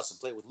Dallas and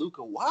play with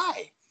Luka.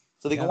 Why?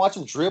 So they can watch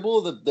him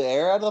dribble the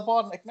air out of the ball.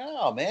 I'm like,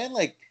 no, man,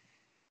 like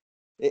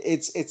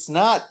it's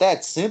not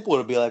that simple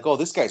to be like, oh,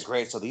 this guy's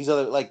great. So these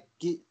other, like,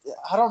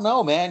 I don't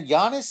know, man.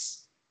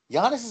 Giannis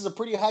is a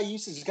pretty high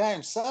usage guy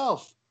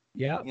himself.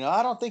 Yeah.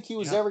 I don't think he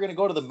was ever going to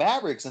go to the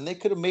Mavericks, and they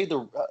could have made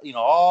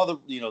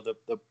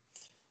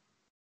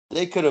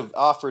they could have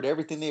offered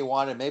everything they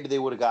wanted. Maybe they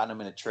would have gotten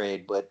him in a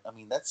trade, but I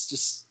mean, that's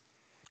just.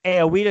 Hey,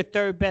 are we the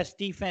third best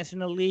defense in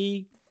the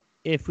league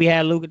if we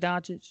had Luka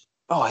Doncic?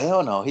 Oh,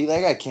 hell no.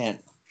 That guy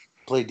can't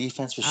play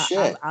defense for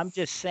shit. I'm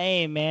just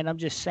saying, man. I'm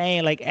just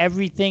saying, like,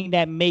 everything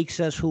that makes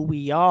us who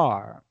we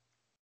are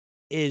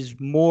is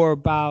more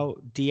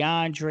about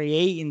DeAndre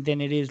Ayton than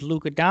it is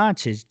Luka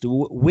Doncic.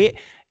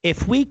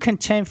 If we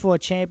contend for a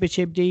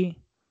championship, D,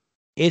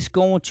 it's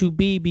going to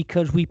be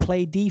because we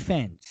play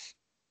defense.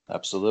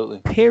 Absolutely.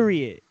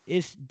 Period.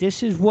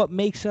 This is what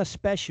makes us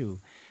special.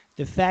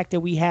 The fact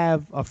that we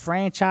have a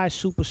franchise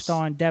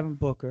superstar in Devin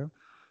Booker,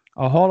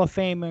 a Hall of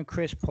Famer in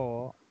Chris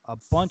Paul, a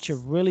bunch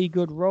of really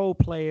good role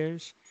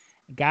players,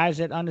 guys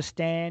that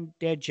understand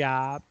their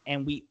job,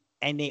 and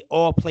they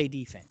all play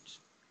defense.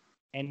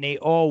 And they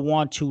all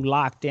want to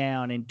lock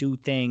down and do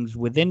things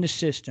within the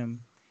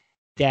system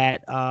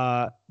that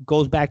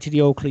goes back to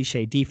the old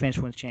cliche, defense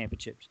wins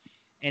championships.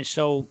 And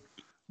so,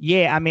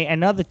 yeah, I mean,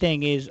 another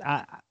thing is,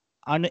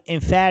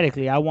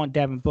 emphatically, I want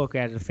Devin Booker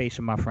as the face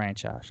of my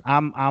franchise.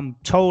 I'm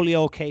totally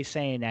okay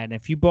saying that. And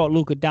if you brought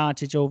Luka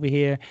Doncic over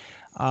here,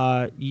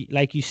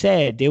 like you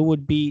said, there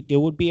would be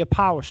a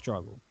power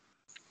struggle.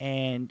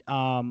 And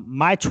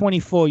my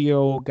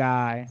 24-year-old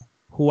guy,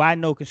 who I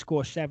know can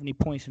score 70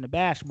 points in a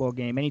basketball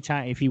game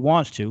anytime if he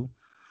wants to,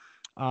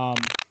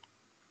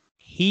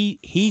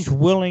 he's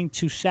willing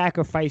to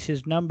sacrifice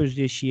his numbers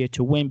this year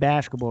to win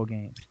basketball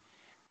games.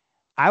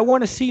 I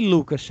want to see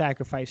Luka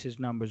sacrifice his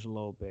numbers a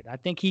little bit. I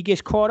think he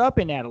gets caught up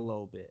in that a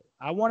little bit.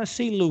 I want to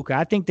see Luka.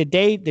 I think the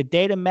day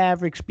the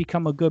Mavericks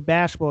become a good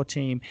basketball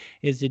team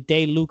is the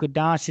day Luka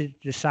Doncic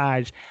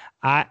decides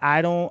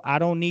I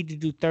don't need to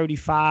do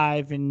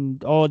 35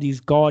 and all these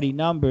gaudy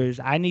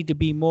numbers. I need to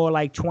be more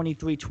like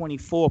 23,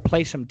 24,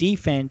 play some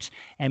defense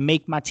and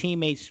make my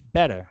teammates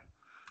better.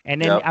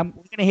 And then I'm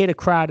going to hear the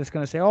crowd that's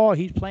going to say, oh,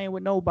 he's playing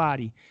with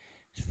nobody.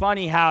 It's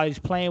funny how he's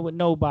playing with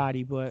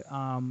nobody, but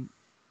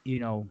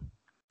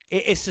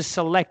it's a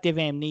selective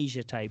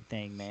amnesia type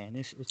thing, man.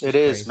 It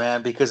is,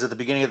 man, because at the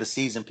beginning of the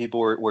season,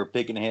 people were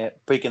picking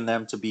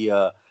them to be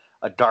a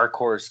dark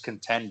horse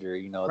contender.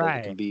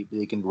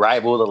 They can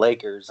rival the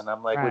Lakers, and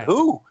I'm like, with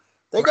who?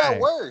 They got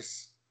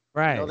worse.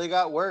 Right. They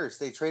got worse.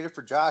 They traded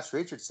for Josh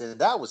Richardson.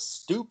 That was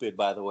stupid,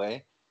 by the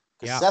way.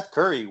 Because Seth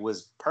Curry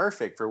was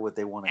perfect for what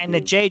they wanted to do. And the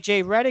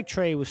J.J. Redick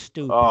trade was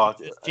stupid. Oh,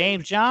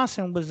 James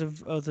Johnson was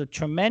a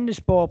tremendous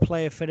ball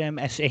player for them.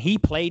 He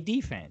played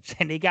defense.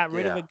 And they got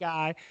rid of a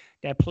guy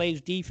that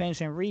plays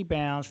defense and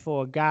rebounds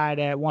for a guy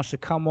that wants to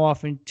come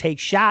off and take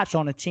shots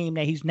on a team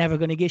that he's never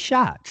going to get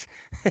shots.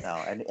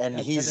 No, and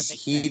he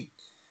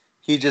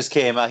just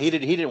came out. He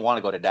didn't want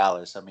to go to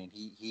Dallas. I mean,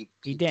 he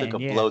took a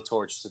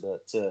blowtorch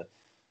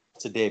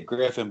to Dave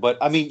Griffin. But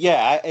I mean,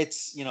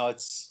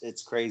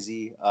 it's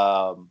crazy.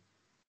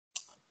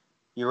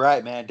 You're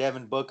right, man.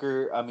 Devin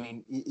Booker, I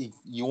mean,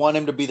 you want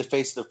him to be the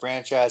face of the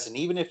franchise. And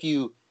even if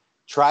you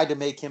tried to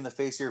make him the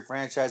face of your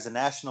franchise, the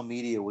national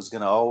media was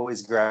going to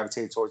always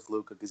gravitate towards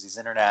Luka because he's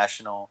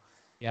international.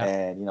 Yeah.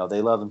 And,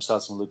 they love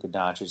themselves from Luka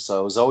Doncic.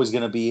 So it was always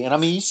going to be – and, I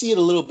mean, you see it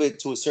a little bit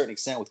to a certain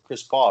extent with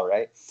Chris Paul,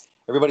 right?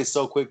 Everybody's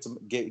so quick to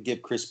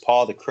give Chris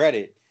Paul the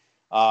credit.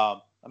 I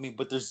mean,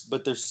 but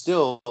there's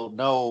still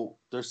no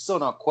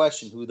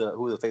question who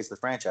the face of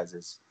the franchise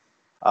is.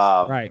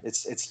 Right.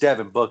 It's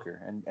Devin Booker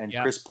and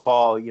Chris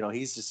Paul.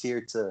 He's just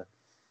here to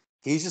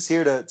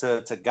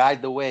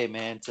guide the way,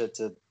 man.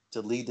 To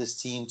lead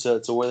this team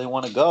to where they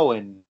want to go.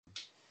 And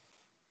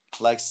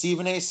like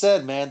Stephen A.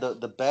 said, man,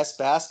 the best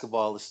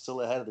basketball is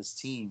still ahead of this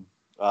team.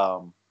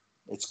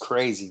 It's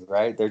crazy,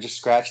 right? They're just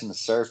scratching the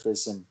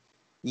surface. And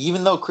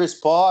even though Chris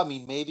Paul, I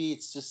mean, maybe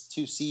it's just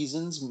 2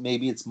 seasons,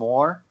 maybe it's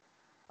more.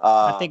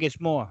 I think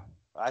it's more.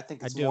 I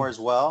think it's more as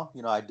well.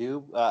 I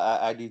do.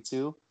 I do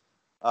too.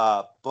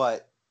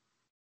 But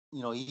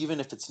even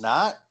if it's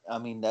not, I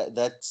mean,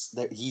 that's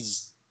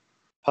he's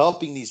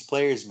helping these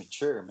players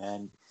mature,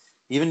 man.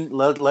 Even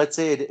let's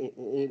say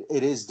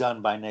it is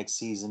done by next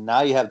season.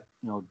 Now you have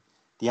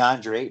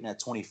DeAndre Ayton at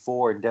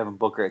 24 and Devin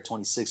Booker at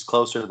 26,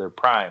 closer to their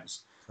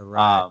primes.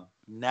 Right.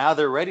 Now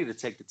they're ready to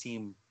take the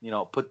team,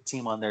 put the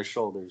team on their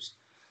shoulders,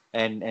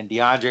 and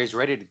DeAndre is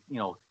ready to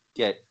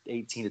get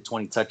 18 to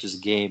 20 touches a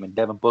game, and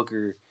Devin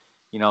Booker,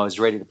 is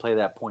ready to play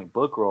that point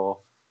book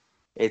role.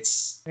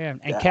 It's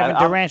And Kevin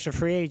Durant's a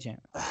free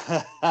agent.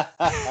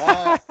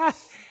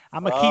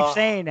 I'm gonna keep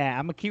saying that.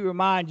 I'm gonna keep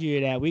reminding you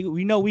of that.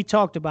 We know we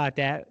talked about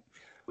that.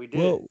 We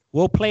did.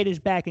 We'll play this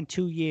back in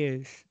 2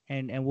 years,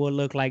 and we'll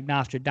look like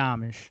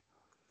Nostradamus.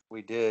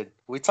 We did.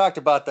 We talked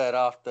about that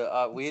off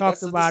the. We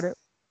talked about it.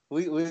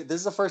 We this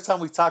is the first time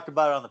we talked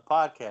about it on the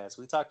podcast.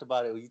 We talked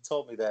about it. You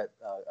told me that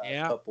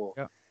a couple.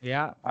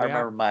 Yeah. I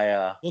remember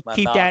my we'll my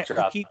keep mouth that.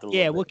 dropped a little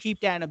bit. We'll keep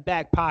that in the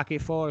back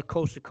pocket for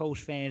coast to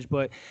coast fans.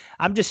 But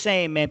I'm just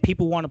saying, man,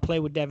 people want to play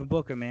with Devin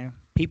Booker, man.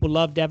 People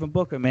love Devin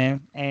Booker,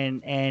 man,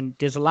 and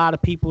there's a lot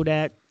of people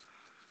that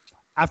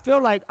I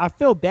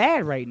feel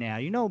bad right now.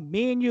 You know,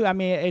 me and you. I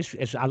mean,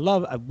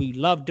 we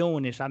love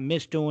doing this. I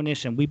miss doing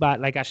this, and we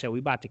like I said, we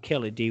about to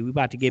kill it, D. We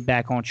about to get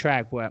back on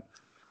track, but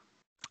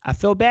I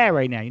feel bad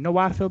right now. You know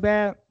why I feel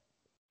bad?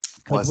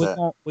 Because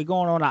we're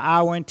going on 1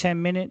 hour and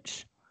 10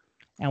 minutes,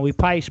 and we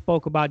probably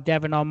spoke about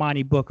Devin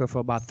Armani Booker for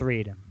about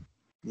 3 of them.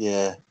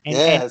 Yeah, and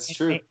that's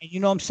true. And you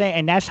know what I'm saying?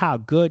 And that's how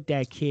good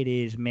that kid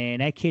is, man.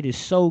 That kid is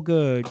so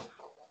good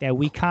that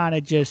we kind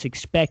of just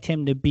expect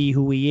him to be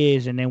who he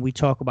is, and then we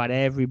talk about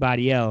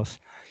everybody else.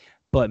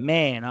 But,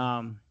 man,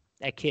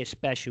 that kid's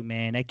special,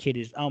 man. That kid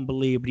is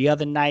unbelievable. The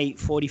other night,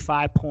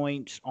 45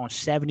 points on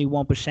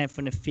 71%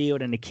 from the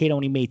field, and the kid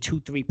only made 2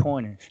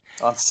 3-pointers.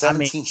 On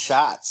 17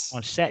 shots.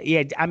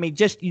 Yeah, I mean,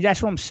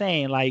 that's what I'm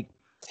saying. Like,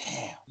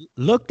 damn.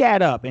 Look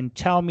that up and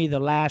tell me the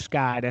last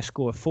guy that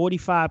scored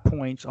 45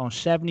 points on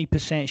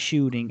 70%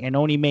 shooting and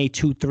only made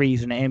 2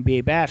 threes in an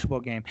NBA basketball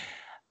game.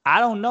 I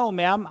don't know,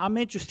 man. I'm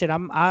interested.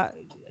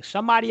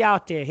 Somebody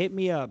out there hit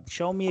me up.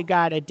 Show me a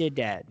guy that did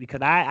that, because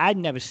I'd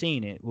never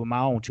seen it with my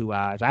own 2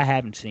 eyes. I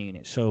haven't seen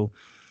it. So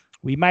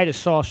we might have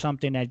saw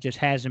something that just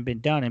hasn't been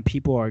done and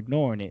people are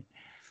ignoring it.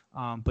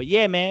 But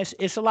yeah, man,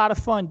 it's a lot of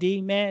fun, D,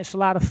 man. It's a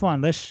lot of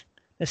fun. Let's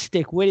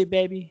stick with it,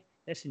 baby.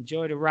 Let's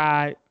enjoy the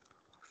ride.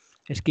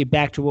 Let's get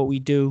back to what we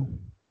do.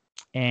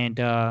 And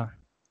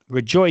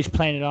rejoice,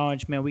 Planet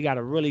Orange, man. We got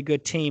a really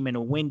good team, and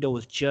the window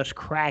is just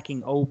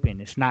cracking open.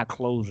 It's not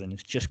closing.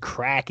 It's just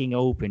cracking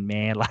open,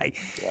 man. Like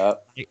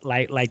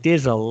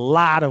there's a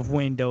lot of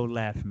window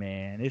left,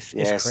 man. It's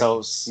crazy.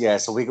 So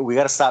we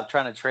got to stop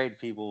trying to trade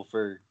people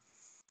for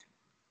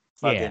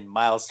fucking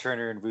Miles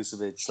Turner and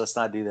Vucevic. Let's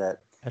not do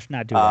that. Let's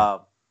not do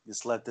that.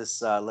 Just let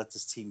this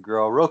team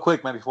grow. Real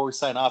quick, man, before we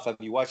sign off, have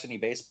you watched any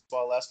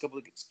baseball last couple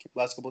of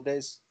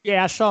days?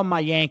 Yeah, I saw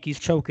my Yankees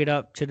choke it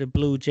up to the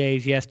Blue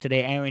Jays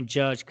yesterday. Aaron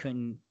Judge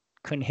couldn't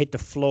hit the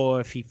floor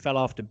if he fell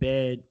off the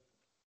bed.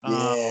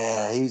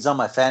 Yeah, he's on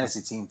my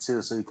fantasy team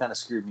too, so he kind of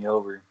screwed me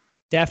over.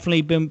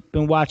 Definitely been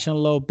watching a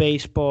little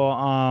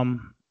baseball.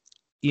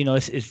 You know,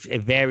 it's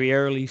very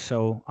early,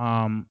 so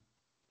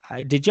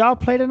did y'all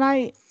play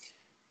tonight?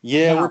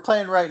 Yeah, we're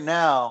playing right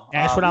now.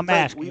 That's what I'm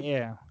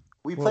asking.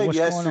 We played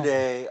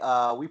yesterday.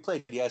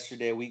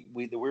 We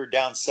were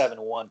down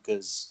 7-1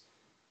 because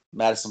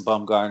Madison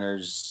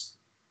Bumgarner's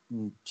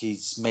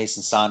he's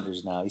Mason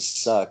Saunders now. He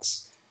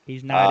sucks.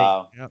 He's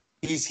not.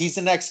 He's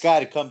the next guy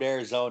to come to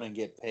Arizona and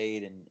get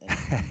paid and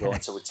go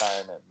into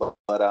retirement. But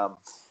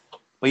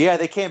yeah,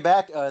 they came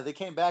back. They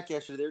came back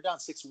yesterday. They were down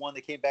 6-1.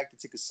 They came back to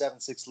take a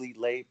 7-6 lead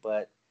late,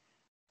 but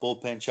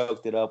bullpen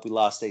choked it up. We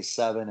lost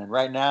 8-7, and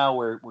right now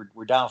we're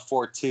down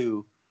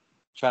 4-2.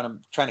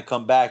 Trying to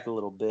come back a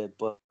little bit,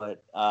 but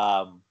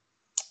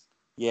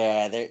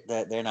yeah,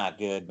 they're not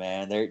good,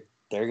 man. They're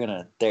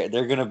gonna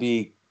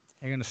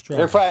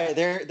struggle.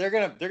 They're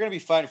gonna be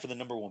fighting for the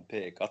number 1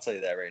 pick. I'll tell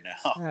you that right now.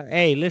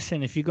 Hey,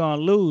 listen, if you're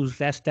gonna lose,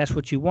 that's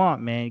what you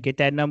want, man. Get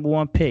that number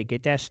 1 pick.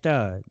 Get that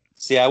stud.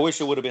 See, I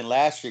wish it would have been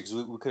last year because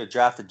we could have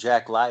drafted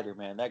Jack Leiter,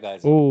 man. That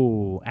guy's.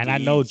 Ooh, and I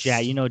know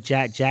Jack. You know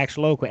Jack's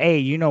local. Hey,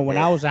 you know when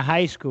I was in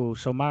high school,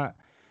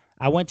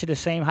 I went to the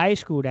same high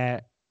school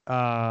that.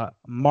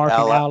 Mark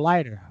and Al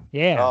Leiter.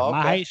 Yeah,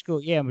 my high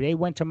school. Yeah, they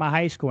went to my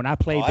high school, and I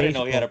played baseball. I didn't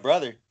know he had a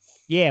brother.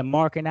 Yeah,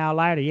 Mark and Al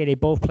Leiter. Yeah, they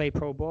both played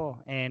pro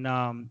ball. And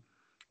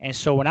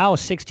so when I was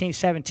 16,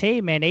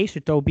 17, man, they used to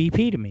throw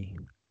BP to me.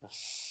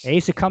 They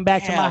used to come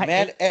back to my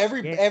man.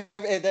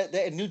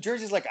 New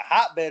Jersey's like a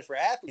hotbed for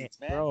athletes,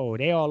 man. Bro,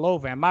 they all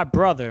over. And my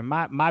brother,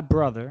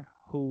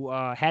 who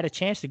had a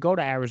chance to go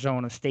to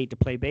Arizona State to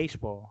play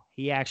baseball,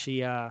 he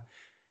actually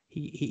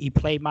He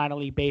played minor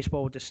league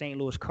baseball with the St.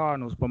 Louis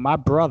Cardinals. But my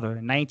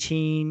brother,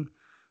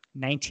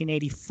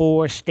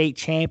 1984 state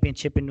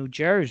championship in New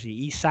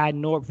Jersey, Eastside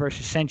North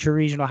versus Central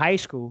Regional High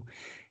School.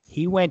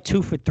 He went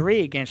 2 for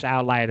 3 against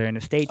Al Leiter in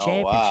the state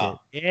championship. Wow.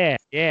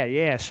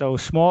 Yeah. So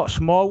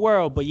small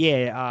world, but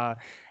yeah.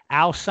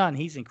 Al's son,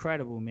 he's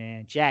incredible,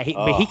 man. Jack,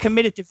 but he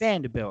committed to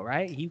Vanderbilt,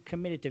 right? He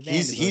committed to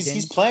Vanderbilt.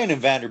 He's playing in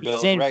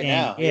Vanderbilt right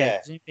now.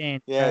 Yeah.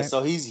 Right?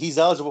 So he's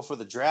eligible for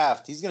the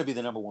draft. He's going to be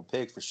the number 1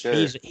 pick for sure.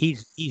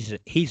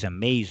 He's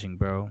amazing,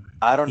 bro.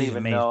 I don't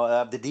even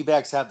know. The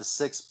D-backs have the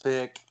 6th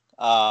pick.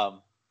 I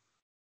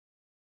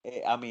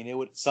mean, it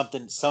would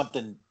something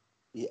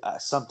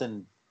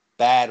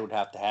bad would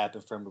have to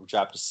happen for him to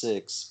drop to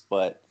 6.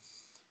 But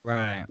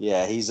right,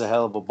 yeah, he's a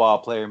hell of a ball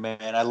player,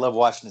 man. I love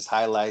watching his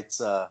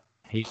highlights.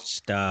 He's a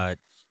stud.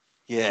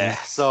 Yeah,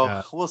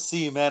 so we'll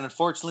see, man.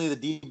 Unfortunately, the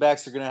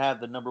D-backs are gonna have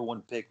the number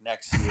 1 pick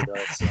next year,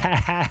 though. So.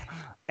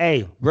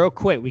 Hey, real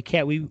quick, we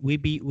can't.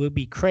 We'd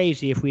be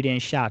crazy if we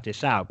didn't shout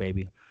this out,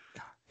 baby.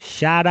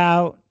 Shout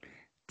out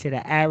to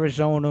the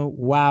Arizona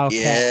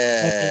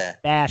Wildcat women's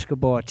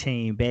basketball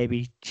team,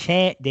 baby.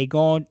 They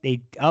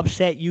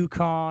upset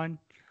UConn.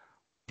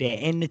 They're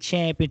in the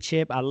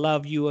championship. I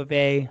love U of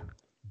A.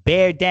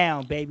 Bear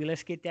down, baby.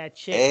 Let's get that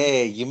chip.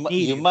 Hey, you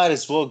might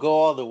as well go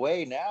all the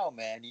way now,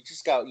 man. You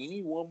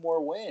need one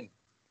more win.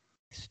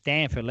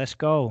 Stanford, let's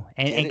go.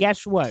 And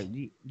guess what?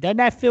 Doesn't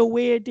that feel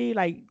weird, D?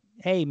 Like,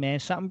 hey, man,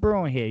 something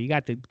brewing here. You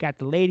got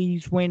the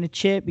ladies winning the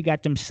chip. You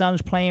got them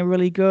Suns playing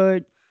really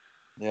good.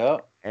 Yeah.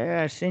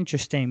 Yeah, it's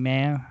interesting,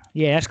 man.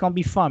 Yeah, that's gonna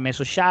be fun, man.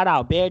 So shout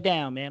out, bear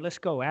down, man. Let's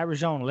go,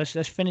 Arizona.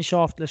 Let's finish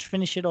off. Let's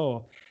finish it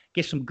off.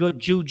 Get some good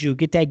juju.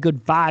 Get that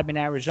good vibe in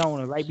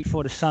Arizona right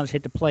before the Suns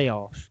hit the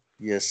playoffs.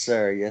 Yes,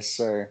 sir. Yes,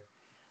 sir.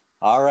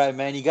 All right,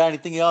 man. You got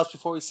anything else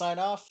before we sign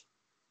off?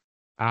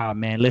 Ah,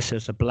 man. Listen,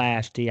 it's a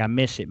blast, D. I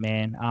miss it,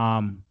 man.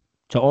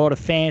 To all the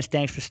fans,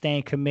 thanks for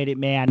staying committed,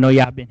 man. I know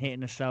y'all been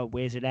hitting us up.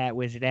 Where's it at?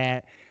 Where's it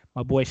at?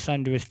 My boy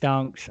Thunderous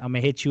Dunks. I'm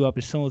gonna hit you up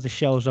as soon as the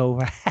show's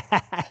over.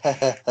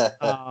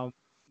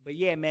 But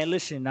yeah, man.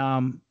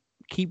 Listen.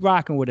 Keep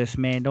rocking with us,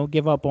 man. Don't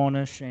give up on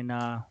us, and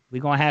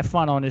we're gonna have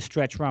fun on this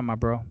stretch run, my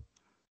bro.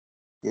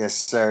 Yes,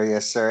 sir.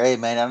 Yes, sir. Hey,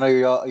 man, I know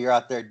you're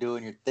out there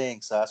doing your thing,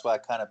 so that's why I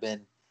kind of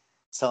been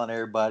telling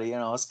everybody,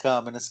 it's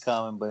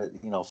coming, but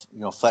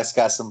Flex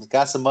got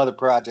some other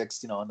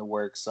projects, in the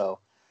works, so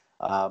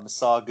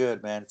it's all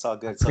good, man. It's all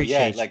good. So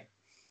yeah, like,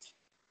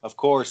 of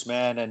course,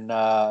 man, and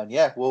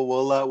yeah,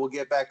 we'll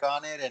get back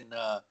on it, and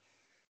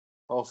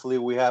hopefully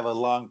we have a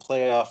long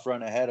playoff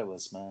run ahead of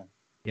us, man.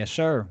 Yes,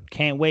 sir.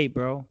 Can't wait,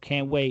 bro.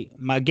 Can't wait.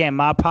 My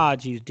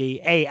apologies, D.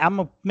 Hey, I'm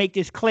gonna make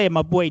this clear.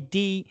 My boy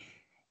D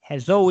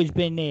has always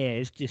been there.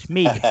 It's just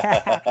me.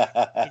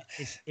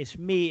 it's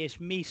me. It's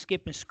me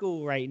skipping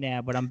school right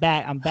now, but I'm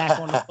back. I'm back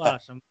on the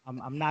bus.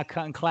 I'm not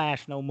cutting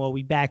class no more.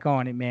 We back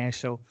on it, man.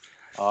 So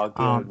all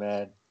good,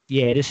 man.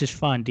 Yeah, this is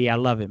fun, D. I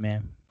love it,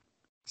 man.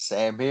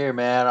 Same here,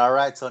 man. All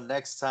right, so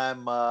next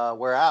time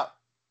we're out.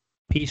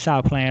 Peace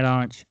out, Planet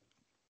Orange.